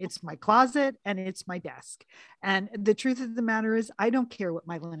 It's my closet and it's my desk. And the truth of the matter is, I don't care what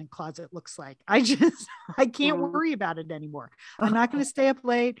my linen closet looks like. I can't worry about it anymore. I'm not going to stay up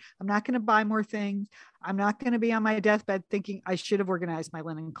late. I'm not going to buy more things. I'm not going to be on my deathbed thinking I should have organized my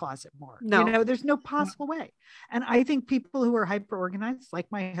linen closet more. No. There's no possible way. And I think people who are hyper organized,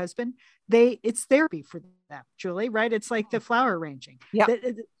 like my husband, it's therapy for them, Julie, right? It's like the flower arranging. Yeah.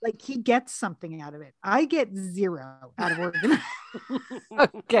 Like he gets something out of it. I get zero out of organizing.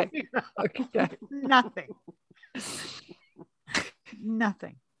 Okay. Nothing.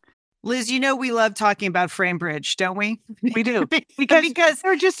 Liz, we love talking about FrameBridge, don't we? We do. because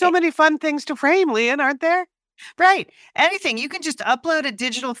there are just so many fun things to frame, Lian, aren't there? Right. Anything. You can just upload a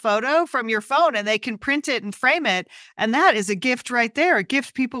digital photo from your phone and they can print it and frame it. And that is a gift right there, a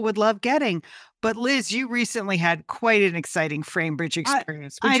gift people would love getting. But Liz, you recently had quite an exciting FrameBridge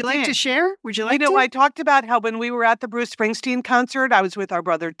experience. Would you like to share? I talked about how when we were at the Bruce Springsteen concert, I was with our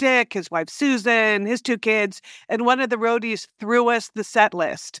brother Dick, his wife Susan, his 2 kids, and one of the roadies threw us the set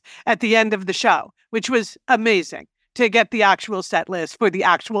list at the end of the show, which was amazing to get the actual set list for the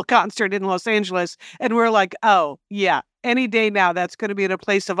actual concert in Los Angeles. And we're like, oh, yeah. Any day now, that's going to be in a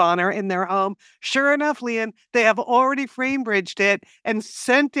place of honor in their home. Sure enough, Lian, they have already FrameBridged it and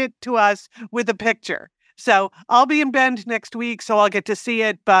sent it to us with a picture. So I'll be in Bend next week, so I'll get to see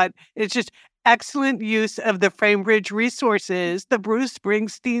it. But it's just excellent use of the Framebridge resources, the Bruce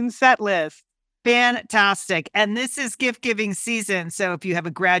Springsteen set list. Fantastic. And this is gift giving season. So if you have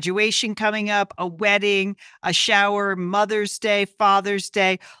a graduation coming up, a wedding, a shower, Mother's Day, Father's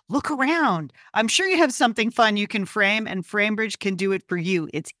Day, look around. I'm sure you have something fun you can frame, and Framebridge can do it for you.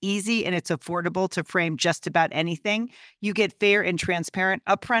 It's easy and it's affordable to frame just about anything. You get fair and transparent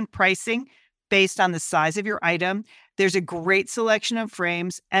upfront pricing based on the size of your item. There's a great selection of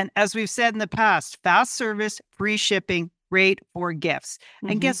frames. And as we've said in the past, fast service, free shipping, great for gifts.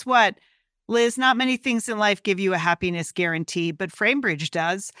 And guess what? Liz, not many things in life give you a happiness guarantee, but Framebridge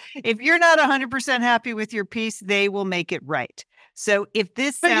does. If you're not 100% happy with your piece, they will make it right. So if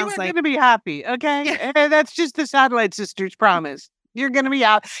this But sounds you like are going to be happy, okay? And that's just the Satellite Sisters promise. You're going to be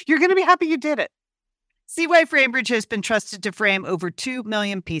out. You're going to be happy you did it. See why Framebridge has been trusted to frame over 2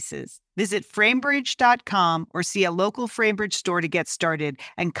 million pieces. Visit framebridge.com or see a local Framebridge store to get started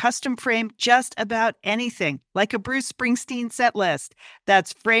and custom frame just about anything, like a Bruce Springsteen set list.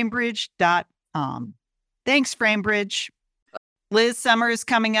 That's framebridge.com. Thanks, Framebridge. Liz, summer is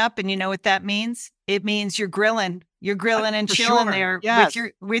coming up, and you know what that means? It means you're grilling. You're grilling and For chilling sure. there Yes.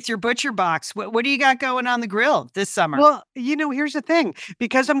 with your butcher box. What do you got going on the grill this summer? Well, here's the thing.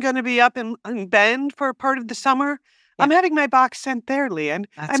 Because I'm going to be up in Bend for part of the summer, I'm having my box sent there, Leanne.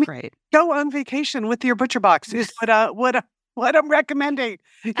 That's great. Go on vacation with your butcher box is what I'm recommending.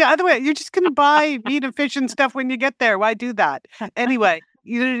 Yeah, other way, you're just going to buy meat and fish and stuff when you get there. Why do that? Anyway,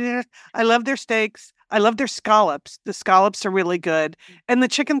 I love their steaks. I love their scallops. The scallops are really good. And the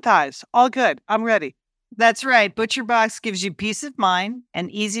chicken thighs, all good. I'm ready. That's right. Butcher Box gives you peace of mind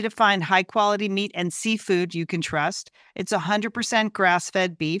and easy to find high quality meat and seafood you can trust. It's 100% grass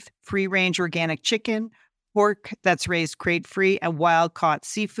fed beef, free range organic chicken, pork that's raised crate free, and wild caught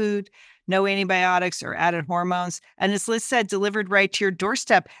seafood. No antibiotics or added hormones. And as Liz said, delivered right to your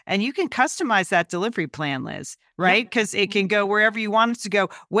doorstep. And you can customize that delivery plan, Liz, right? Because it can go wherever you want it to go,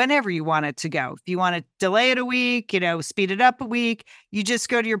 whenever you want it to go. If you want to delay it a week, speed it up a week, you just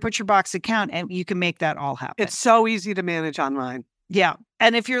go to your Butcher Box account and you can make that all happen. It's so easy to manage online. Yeah.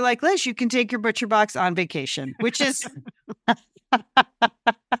 And if you're like Liz, you can take your Butcher Box on vacation, which is...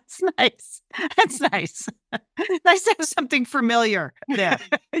 That's nice. That's nice. Nice to have something familiar there.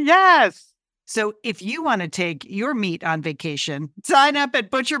 Yes. So if you want to take your meat on vacation, sign up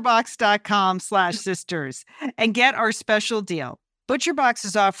at butcherbox.com/sisters and get our special deal. ButcherBox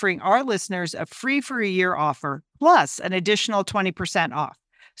is offering our listeners a free for a year offer plus an additional 20% off.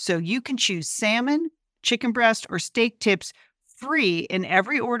 So you can choose salmon, chicken breast, or steak tips free in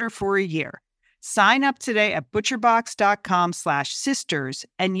every order for a year. Sign up today at butcherbox.com/sisters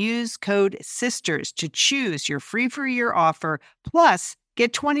and use code SISTERS to choose your free for a year offer. Plus,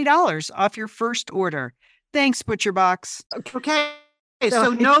 get $20 off your first order. Thanks, ButcherBox. Okay.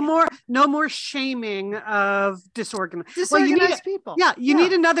 So no more shaming of disorganized. Disorganized people. Yeah, you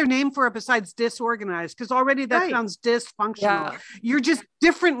need another name for it besides disorganized, because already that sounds dysfunctional. Yeah. You're just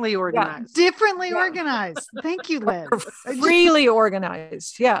differently organized. Differently organized. Thank you, Liz. Freely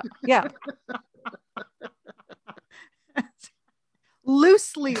organized. Yeah.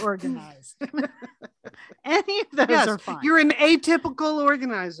 Loosely organized. Any of those are fine. You're an atypical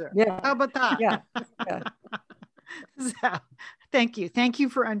organizer. Yeah. How about that? Yeah. So, thank you. Thank you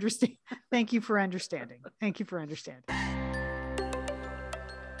for understanding. Thank you for understanding. Thank you for understanding.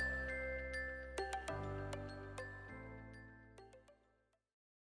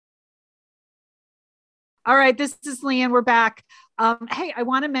 All right, this is Leanne. We're back. Hey, I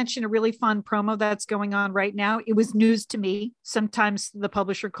want to mention a really fun promo that's going on right now. It was news to me. Sometimes the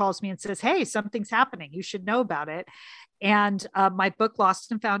publisher calls me and says, hey, something's happening. You should know about it. And my book,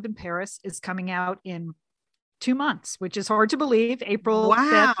 Lost and Found in Paris, is coming out in 2 months, which is hard to believe. April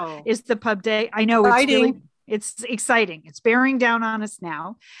 5th is the pub day. I know it's exciting. It's bearing down on us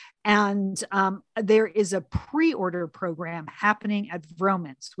now. And there is a pre-order program happening at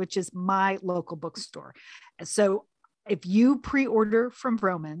Vroman's, which is my local bookstore. So if you pre-order from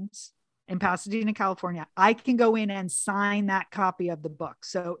Vroman's in Pasadena, California, I can go in and sign that copy of the book.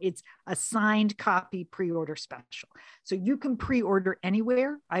 So it's a signed copy pre-order special. So you can pre-order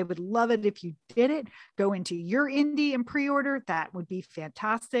anywhere. I would love it if you did it. Go into your indie and pre-order. That would be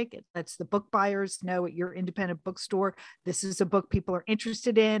fantastic. It lets the book buyers know at your independent bookstore, this is a book people are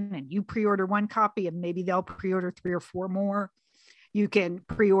interested in, and you pre-order one copy and maybe they'll pre-order 3 or 4 more. You can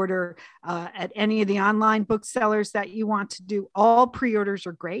pre-order at any of the online booksellers that you want to do. All pre-orders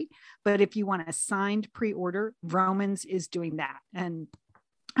are great, but if you want a signed pre-order, Vroman's is doing that. And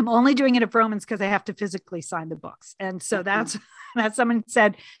I'm only doing it at Vroman's because I have to physically sign the books. And so that's someone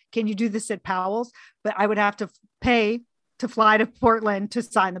said, can you do this at Powell's? But I would have to pay to fly to Portland to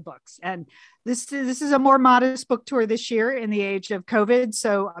sign the books. And this is a more modest book tour this year in the age of COVID.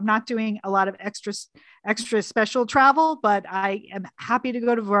 So I'm not doing a lot of extra special travel, but I am happy to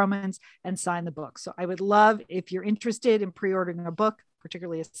go to Vroman's and sign the book. So I would love, if you're interested in pre-ordering a book,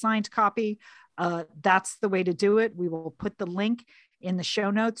 particularly a signed copy, that's the way to do it. We will put the link in the show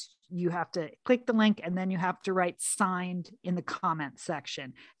notes. You have to click the link and then you have to write signed in the comment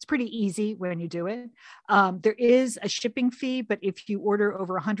section. It's pretty easy when you do it. There is a shipping fee, but if you order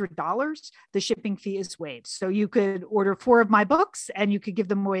over $100, the shipping fee is waived. So you could order 4 of my books and you could give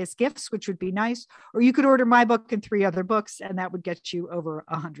them away as gifts, which would be nice. Or you could order my book and 3 other books, and that would get you over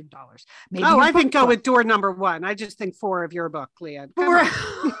 $100. Maybe I think go with door number 1. I just think 4 of your book, Leanne.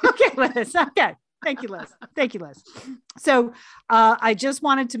 Okay, Liz. Okay. Thank you, Liz. So I just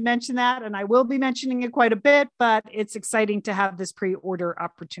wanted to mention that, and I will be mentioning it quite a bit, but it's exciting to have this pre-order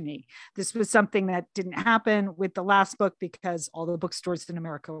opportunity. This was something that didn't happen with the last book because all the bookstores in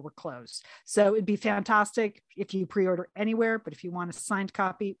America were closed. So it'd be fantastic if you pre-order anywhere, but if you want a signed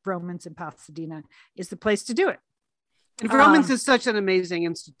copy, Vroman's in Pasadena is the place to do it. And Vroman's is such an amazing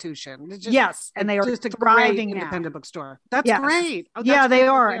institution. Yes, and they are just a thriving great independent now. Bookstore. That's great. Oh, yeah, they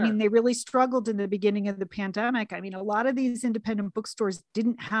are. There. I mean, they really struggled in the beginning of the pandemic. I mean, a lot of these independent bookstores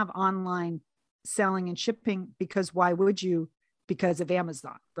didn't have online selling and shipping because why would you? Because of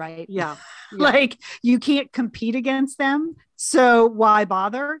Amazon, right? Yeah. Like you can't compete against them. So why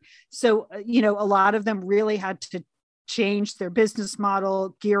bother? So, a lot of them really had to change their business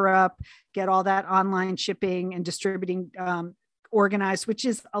model, gear up, get all that online shipping and distributing organized, which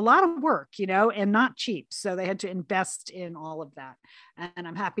is a lot of work, and not cheap. So they had to invest in all of that. And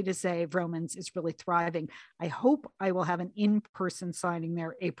I'm happy to say Vroman's is really thriving. I hope I will have an in-person signing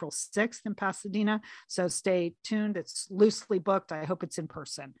there April 6th in Pasadena. So stay tuned. It's loosely booked. I hope it's in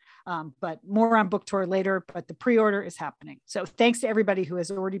person. But more on book tour later, but the pre-order is happening. So thanks to everybody who has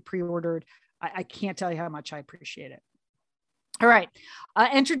already pre-ordered. I can't tell you how much I appreciate it. All right.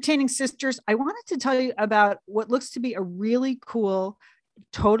 Entertaining Sisters. I wanted to tell you about what looks to be a really cool,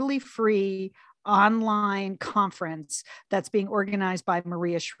 totally free online conference that's being organized by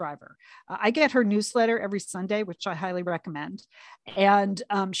Maria Shriver. I get her newsletter every Sunday, which I highly recommend. And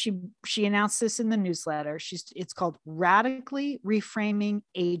she announced this in the newsletter. It's called Radically Reframing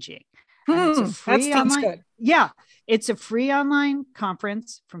Aging. And it's a free online, good. Yeah, it's a free online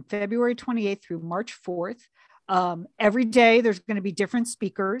conference from February 28th through March 4th. Every day there's going to be different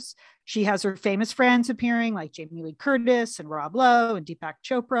speakers. She has her famous friends appearing like Jamie Lee Curtis and Rob Lowe and Deepak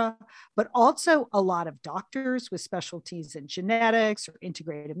Chopra, but also a lot of doctors with specialties in genetics or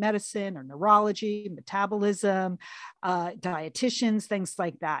integrative medicine or neurology, metabolism, dietitians, things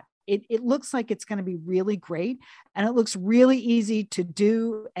like that. It looks like it's going to be really great, and it looks really easy to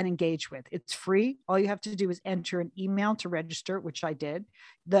do and engage with. It's free. All you have to do is enter an email to register, which I did.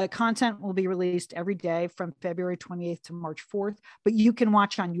 The content will be released every day from February 28th to March 4th, but you can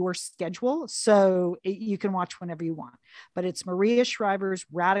watch on your schedule. So you can watch whenever you want. But it's Maria Shriver's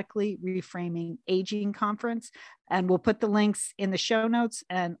Radically Reframing Aging Conference. And we'll put the links in the show notes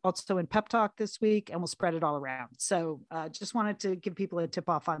and also in Pep Talk this week, and we'll spread it all around. So just wanted to give people a tip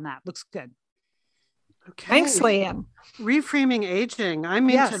off on that. Looks good. Okay. Thanks, Leanne. Reframing aging. I'm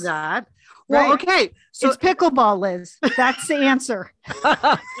into that. Right. Well, okay. So it's pickleball, Liz. That's the answer.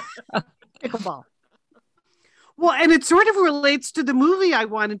 Pickleball. Well, and it sort of relates to the movie I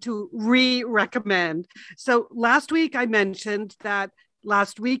wanted to recommend. So last week I mentioned that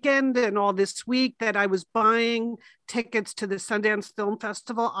last weekend and all this week that I was buying tickets to the Sundance Film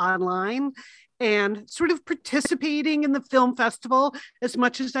Festival online and sort of participating in the film festival as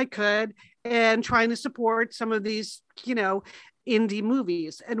much as I could and trying to support some of these, indie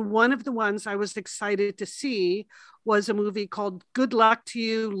movies. And one of the ones I was excited to see was a movie called Good Luck to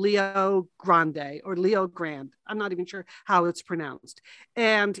You, Leo Grande, or Leo Grand. I'm not even sure how it's pronounced.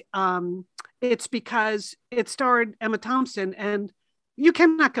 And it's because it starred Emma Thompson, and you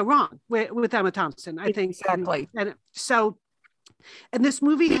cannot go wrong with Emma Thompson, I think. Exactly. And this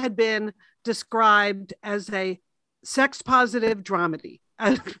movie had been described as a sex positive dramedy.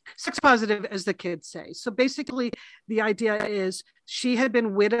 Sex positive, as the kids say. So basically, the idea is she had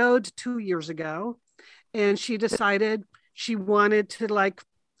been widowed 2 years ago, and she decided she wanted to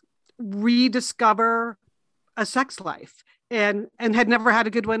rediscover a sex life, and had never had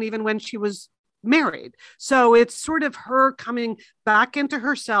a good one even when she was married. So it's sort of her coming back into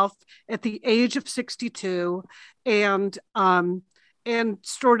herself at the age of 62, and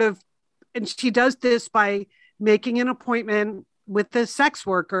she does this by making an appointment with the sex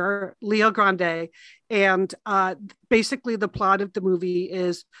worker, Leo Grande. And basically the plot of the movie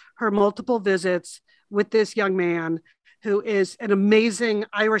is her multiple visits with this young man who is an amazing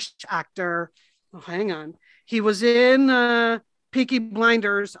Irish actor. Oh, hang on. He was in Peaky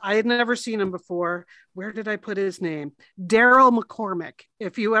Blinders. I had never seen him before. Where did I put his name? Daryl McCormack.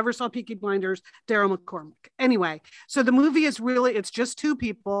 If you ever saw Peaky Blinders, Daryl McCormack. Anyway, so the movie is really, it's just two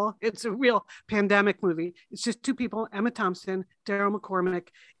people. It's a real pandemic movie. It's just two people, Emma Thompson, Daryl McCormack,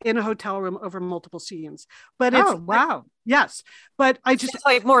 in a hotel room over multiple scenes. But it's, wow. Yes. But I just, It's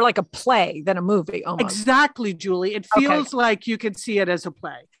like more like a play than a movie almost. exactly, Julie. It feels like you could see it as a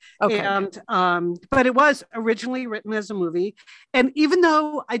play. Okay. And but it was originally written as a movie. And even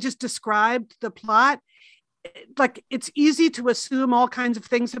though I just described the plot, like it's easy to assume all kinds of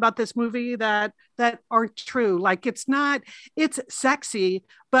things about this movie that aren't true. Like it's sexy,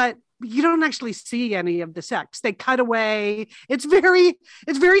 but you don't actually see any of the sex. They cut away. It's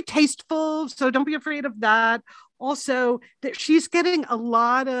very tasteful. So don't be afraid of that. Also, that she's getting a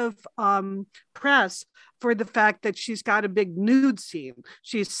lot of press for the fact that she's got a big nude scene.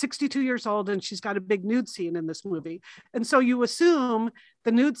 She's 62 years old and she's got a big nude scene in this movie. And so you assume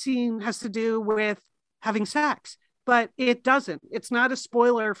the nude scene has to do with having sex, but it doesn't. It's not a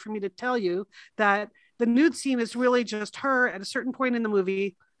spoiler for me to tell you that the nude scene is really just her at a certain point in the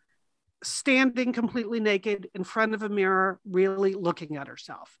movie standing completely naked in front of a mirror, really looking at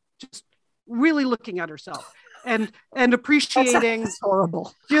herself, just really looking at herself. And appreciating. That's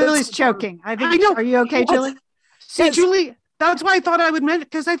horrible. Julie's choking. I think. I know. Are you okay, Julie? See, Yes. Julie, that's why I thought I would mention,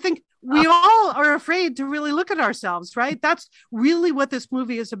 because I think we all are afraid to really look at ourselves, right? That's really what this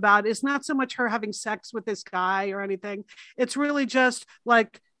movie is about. It's not so much her having sex with this guy or anything. It's really just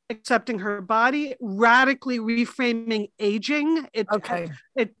like accepting her body, radically reframing aging.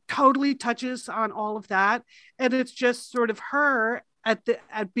 It totally touches on all of that. And it's just sort of her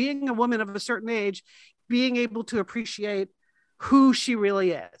at being a woman of a certain age, being able to appreciate who she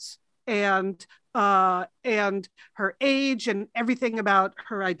really is and her age and everything about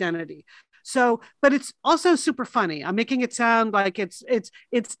her identity. So, but it's also super funny. I'm making it sound like it's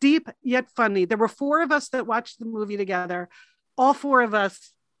deep yet funny. There were 4 of us that watched the movie together. All 4 of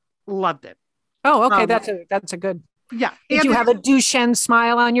us loved it. Oh, okay. That's a good. Yeah. Did you have a Duchenne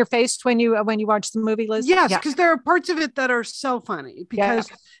smile on your face when you watched the movie, Liz? Yes, because there are parts of it that are so funny because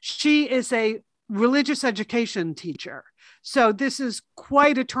she is a religious education teacher. So this is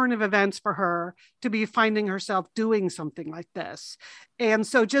quite a turn of events for her to be finding herself doing something like this. And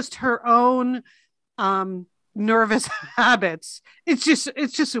so just her own nervous habits. It's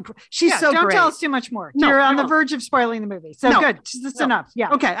just super. She's so don't great. tell us too much more. No, You're on I the won't. verge of spoiling the movie. So good. That's enough.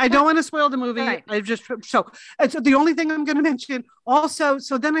 Yeah. Okay. I don't want to spoil the movie. Right. So the only thing I'm going to mention also,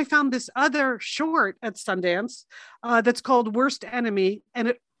 so then I found this other short at Sundance that's called Worst Enemy. And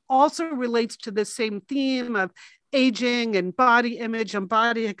it also relates to this same theme of aging and body image and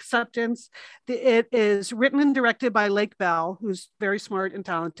body acceptance. It is written and directed by Lake Bell, who's very smart and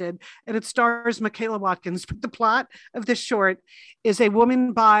talented, and it stars Michaela Watkins. But the plot of this short is a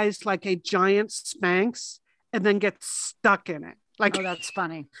woman buys like a giant Spanx and then gets stuck in it. Like, Oh, that's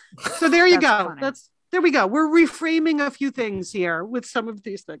funny. so there you That's go. funny. There we go. We're reframing a few things here with some of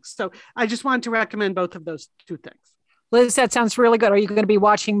these things. So I just wanted to recommend both of those 2 things. Liz, that sounds really good. Are you going to be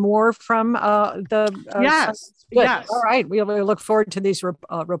watching more from Yes. Good. Yes. All right. We'll look forward to these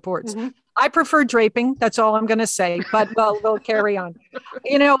reports. Mhm. I prefer draping. That's all I'm going to say, but we'll carry on.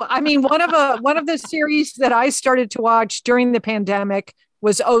 I mean, one of the series that I started to watch during the pandemic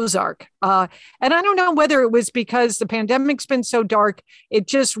was Ozark. And I don't know whether it was because the pandemic's been so dark, it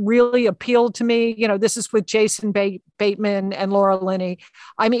just really appealed to me. This is with Jason Bateman and Laura Linney.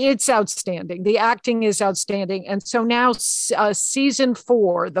 I mean, it's outstanding. The acting is outstanding. And so now season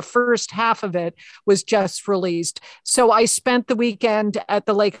 4, the first half of it was just released. So I spent the weekend at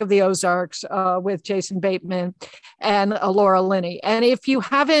the Lake of the Ozarks with Jason Bateman and Laura Linney. And if you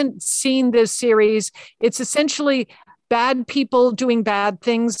haven't seen this series, it's essentially bad people doing bad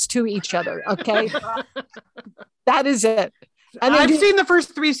things to each other. Okay. That is it. And I've seen the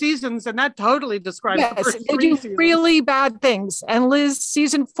first 3 seasons, and that totally describes the first they 3 do seasons. really bad things. And Liz,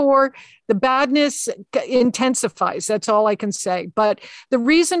 season 4, the badness intensifies. That's all I can say. But the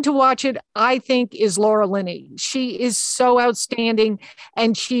reason to watch it, I think, is Laura Linney. She is so outstanding.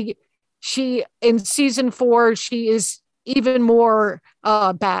 And she in season 4, she is even more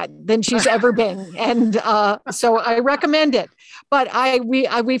bad than she's ever been. And so I recommend it. But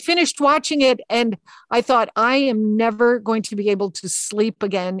we finished watching it and I thought, I am never going to be able to sleep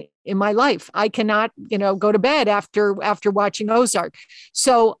again in my life. I cannot, go to bed after watching Ozark.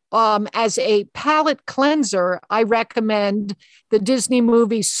 So as a palate cleanser, I recommend the Disney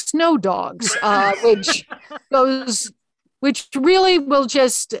movie Snow Dogs, which goes which really will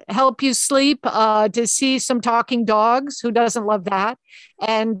just help you sleep, to see some talking dogs. Who doesn't love that?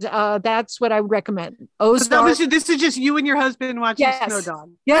 And that's what I would recommend. Ozark. So this is just you and your husband watching Snow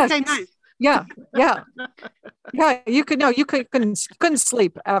Dog. Yes. Okay, nice. Yeah. You couldn't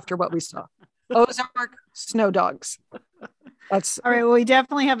sleep after what we saw. Ozark, Snow Dogs. That's all right. Well, we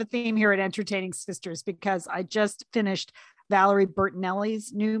definitely have a theme here at Entertaining Sisters, because I just finished Valerie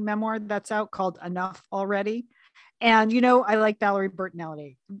Bertinelli's new memoir that's out called Enough Already. And, I like Valerie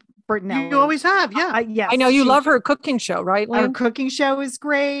Bertinelli. You always have, yeah. Yes, I know you love her cooking show, right, Lynn? Her cooking show is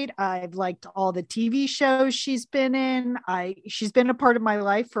great. I've liked all the TV shows she's been in. She's been a part of my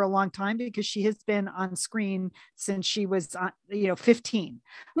life for a long time, because she has been on screen since she was, 15,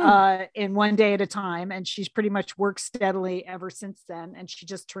 in One Day at a Time. And she's pretty much worked steadily ever since then. And she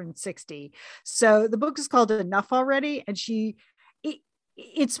just turned 60. So the book is called Enough Already. And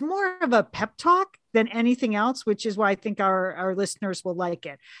it's more of a pep talk than anything else, which is why I think our listeners will like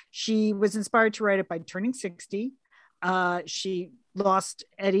it. She was inspired to write it by turning 60. She lost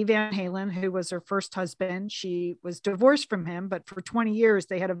Eddie Van Halen, who was her first husband. She was divorced from him, but for 20 years,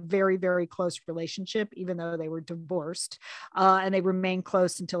 they had a very, very close relationship, even though they were divorced, and they remained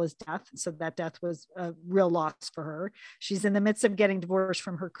close until his death. So that death was a real loss for her. She's in the midst of getting divorced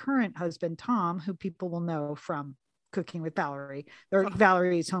from her current husband, Tom, who people will know from Cooking with Valerie, or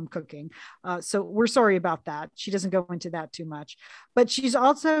Valerie's Home Cooking. So we're sorry about that. She doesn't go into that too much, but she's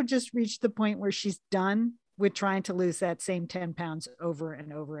also just reached the point where she's done with trying to lose that same 10 pounds over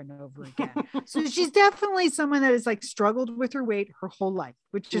and over and over again. So she's definitely someone that has struggled with her weight her whole life,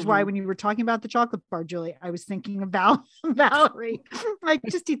 which is why when you were talking about the chocolate bar, Julie, I was thinking about Valerie.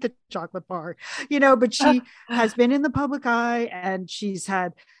 Just eat the chocolate bar, but she has been in the public eye, and she's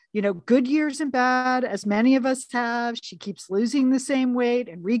had good years and bad, as many of us have. She keeps losing the same weight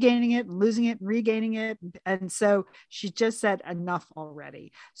and regaining it and losing it and regaining it. And so she just said enough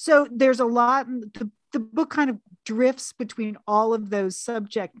already. So there's a lot. The book kind of drifts between all of those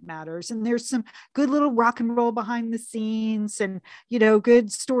subject matters. And there's some good little rock and roll behind the scenes, and,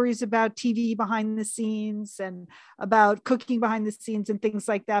 good stories about TV behind the scenes and about cooking behind the scenes and things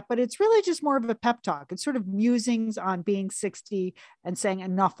like that. But it's really just more of a pep talk. It's sort of musings on being 60 and saying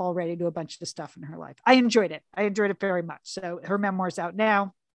enough already to a bunch of stuff in her life. I enjoyed it. Very much. So her memoir's out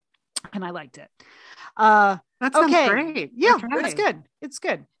now, and I liked it. That sounds great. Yeah, it's good. It's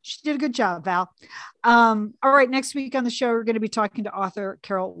good. She did a good job, Val. All right. Next week on the show, we're going to be talking to author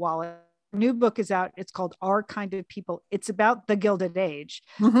Carol Wallace. Her new book is out. It's called Our Kind of People. It's about the Gilded Age.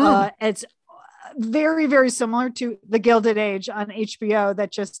 It's very, very similar to The Gilded Age on HBO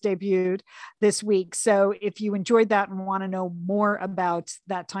that just debuted this week. So if you enjoyed that and want to know more about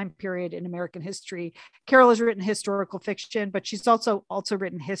that time period in American history, Carol has written historical fiction, but she's also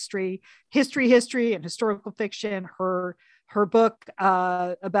written history and historical fiction. Her book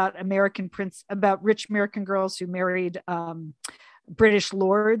about about rich American girls who married British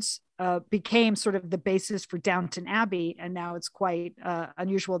lords became sort of the basis for Downton Abbey. And now it's quite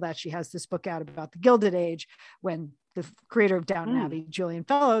unusual that she has this book out about the Gilded Age, when the creator of Downton Abbey, Julian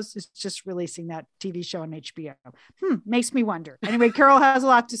Fellowes, is just releasing that TV show on HBO. Makes me wonder. Anyway, Carol has a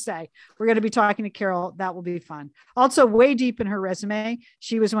lot to say. We're going to be talking to Carol. That will be fun. Also, way deep in her resume,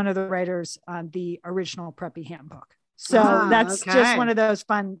 she was one of the writers on the original Preppy Handbook. So that's just one of those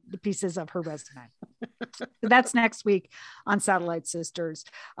fun pieces of her resume. That's next week on Satellite Sisters.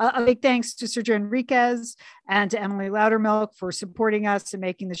 A big thanks to Sergio Enriquez and to Emily Loudermilk for supporting us and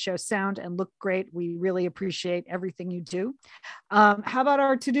making the show sound and look great. We really appreciate everything you do. How about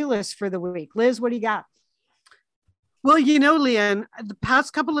our to-do list for the week? Liz, what do you got? Well, Leanne, the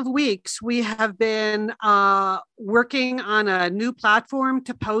past couple of weeks, we have been working on a new platform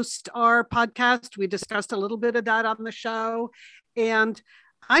to post our podcast. We discussed a little bit of that on the show. And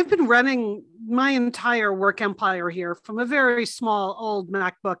I've been running my entire work empire here from a very small old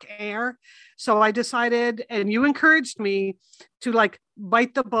MacBook Air. So I decided, and you encouraged me to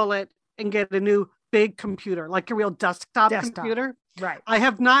bite the bullet and get a new big computer, like a real desktop computer. Right. I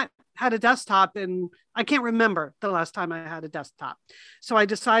have not had a desktop, and I can't remember the last time I had a desktop. So I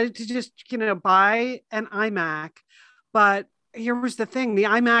decided to just, buy an iMac. But here was the thing, the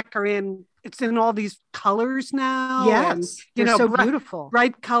iMac it's in all these colors now. Yes. And, they're so beautiful.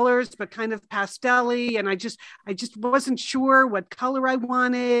 Bright colors, but kind of pastel-y. And I just wasn't sure what color I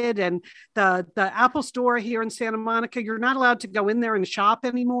wanted. And the Apple store here in Santa Monica, you're not allowed to go in there and shop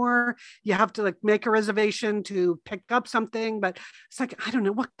anymore. You have to make a reservation to pick up something, but it's I don't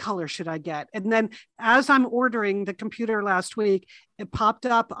know, what color should I get? And then as I'm ordering the computer last week, it popped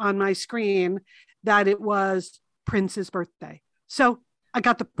up on my screen that it was Prince's birthday. So I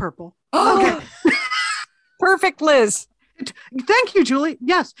got the purple. Okay. Perfect, Liz. Thank you, Julie.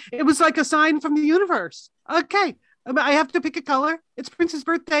 Yes, it was like a sign from the universe. Okay, I have to pick a color. It's Prince's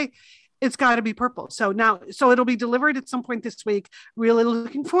birthday. It's got to be purple. So it'll be delivered at some point this week. Really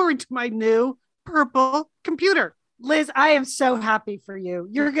looking forward to my new purple computer. Liz, I am so happy for you.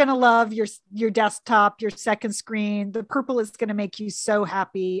 You're going to love your desktop, your second screen. The purple is going to make you so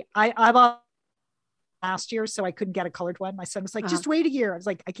happy. I bought last year, so I couldn't get a colored one. My son was like, just wait a year. I was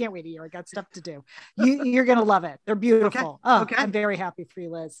like, I can't wait a year. I got stuff to do. You're going to love it. They're beautiful. Okay. I'm very happy for you,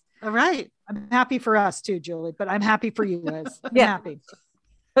 Liz. All right. I'm happy for us too, Julie, but I'm happy for you, Liz. I'm happy.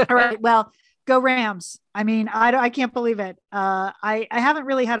 All right. Well, go Rams. I mean, I can't believe it. I haven't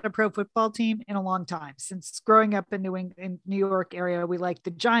really had a pro football team in a long time. Since growing up in New York area, we like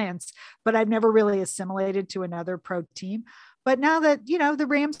the Giants, but I've never really assimilated to another pro team. But now that, the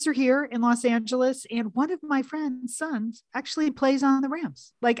Rams are here in Los Angeles, and one of my friend's sons actually plays on the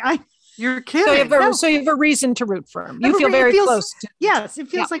Rams. You're kidding. So you have a reason to root for him. You feel very close. Yes, it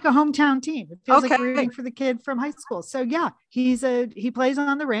feels like a hometown team. It feels like rooting for the kid from high school. So yeah, he plays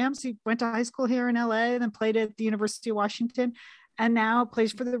on the Rams. He went to high school here in LA and then played at the University of Washington and now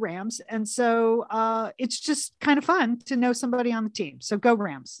plays for the Rams. And so it's just kind of fun to know somebody on the team. So go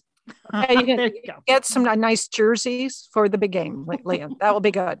Rams. Okay, you can get some nice jerseys for the big game, Liam. That will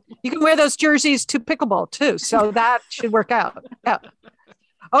be good. You can wear those jerseys to pickleball too. So that should work out. Yeah.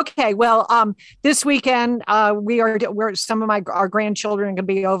 Okay, well, this weekend we're some of our grandchildren are going to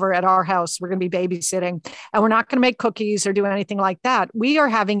be over at our house. We're going to be babysitting, and we're not going to make cookies or do anything like that. We are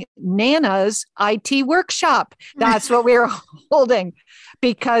having Nana's IT workshop. That's what we are holding,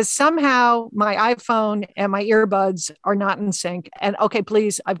 because somehow my iPhone and my earbuds are not in sync. And okay,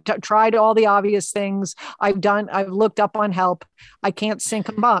 please, I've tried all the obvious things. I've looked up on help. I can't sync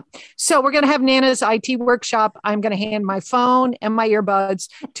them up. So we're going to have Nana's IT workshop. I'm going to hand my phone and my earbuds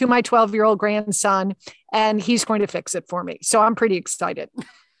to my 12-year-old grandson, and he's going to fix it for me. So I'm pretty excited.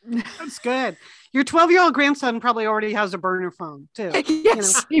 That's good. Your 12-year-old grandson probably already has a burner phone too.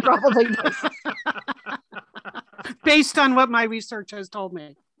 Yes, he probably does. Based on what my research has told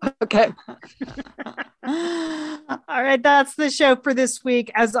me. Okay. All right, that's the show for this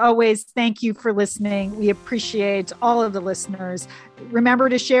week. As always, thank you for listening. We appreciate all of the listeners. Remember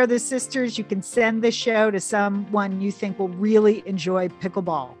to share this, sisters. You can send this show to someone you think will really enjoy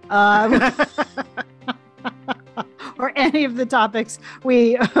pickleball. Or any of the topics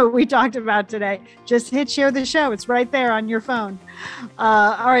we talked about today. Just hit share the show. It's right there on your phone.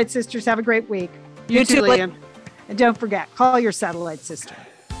 All right, sisters, have a great week. You too, Liam. And don't forget, call your satellite sister.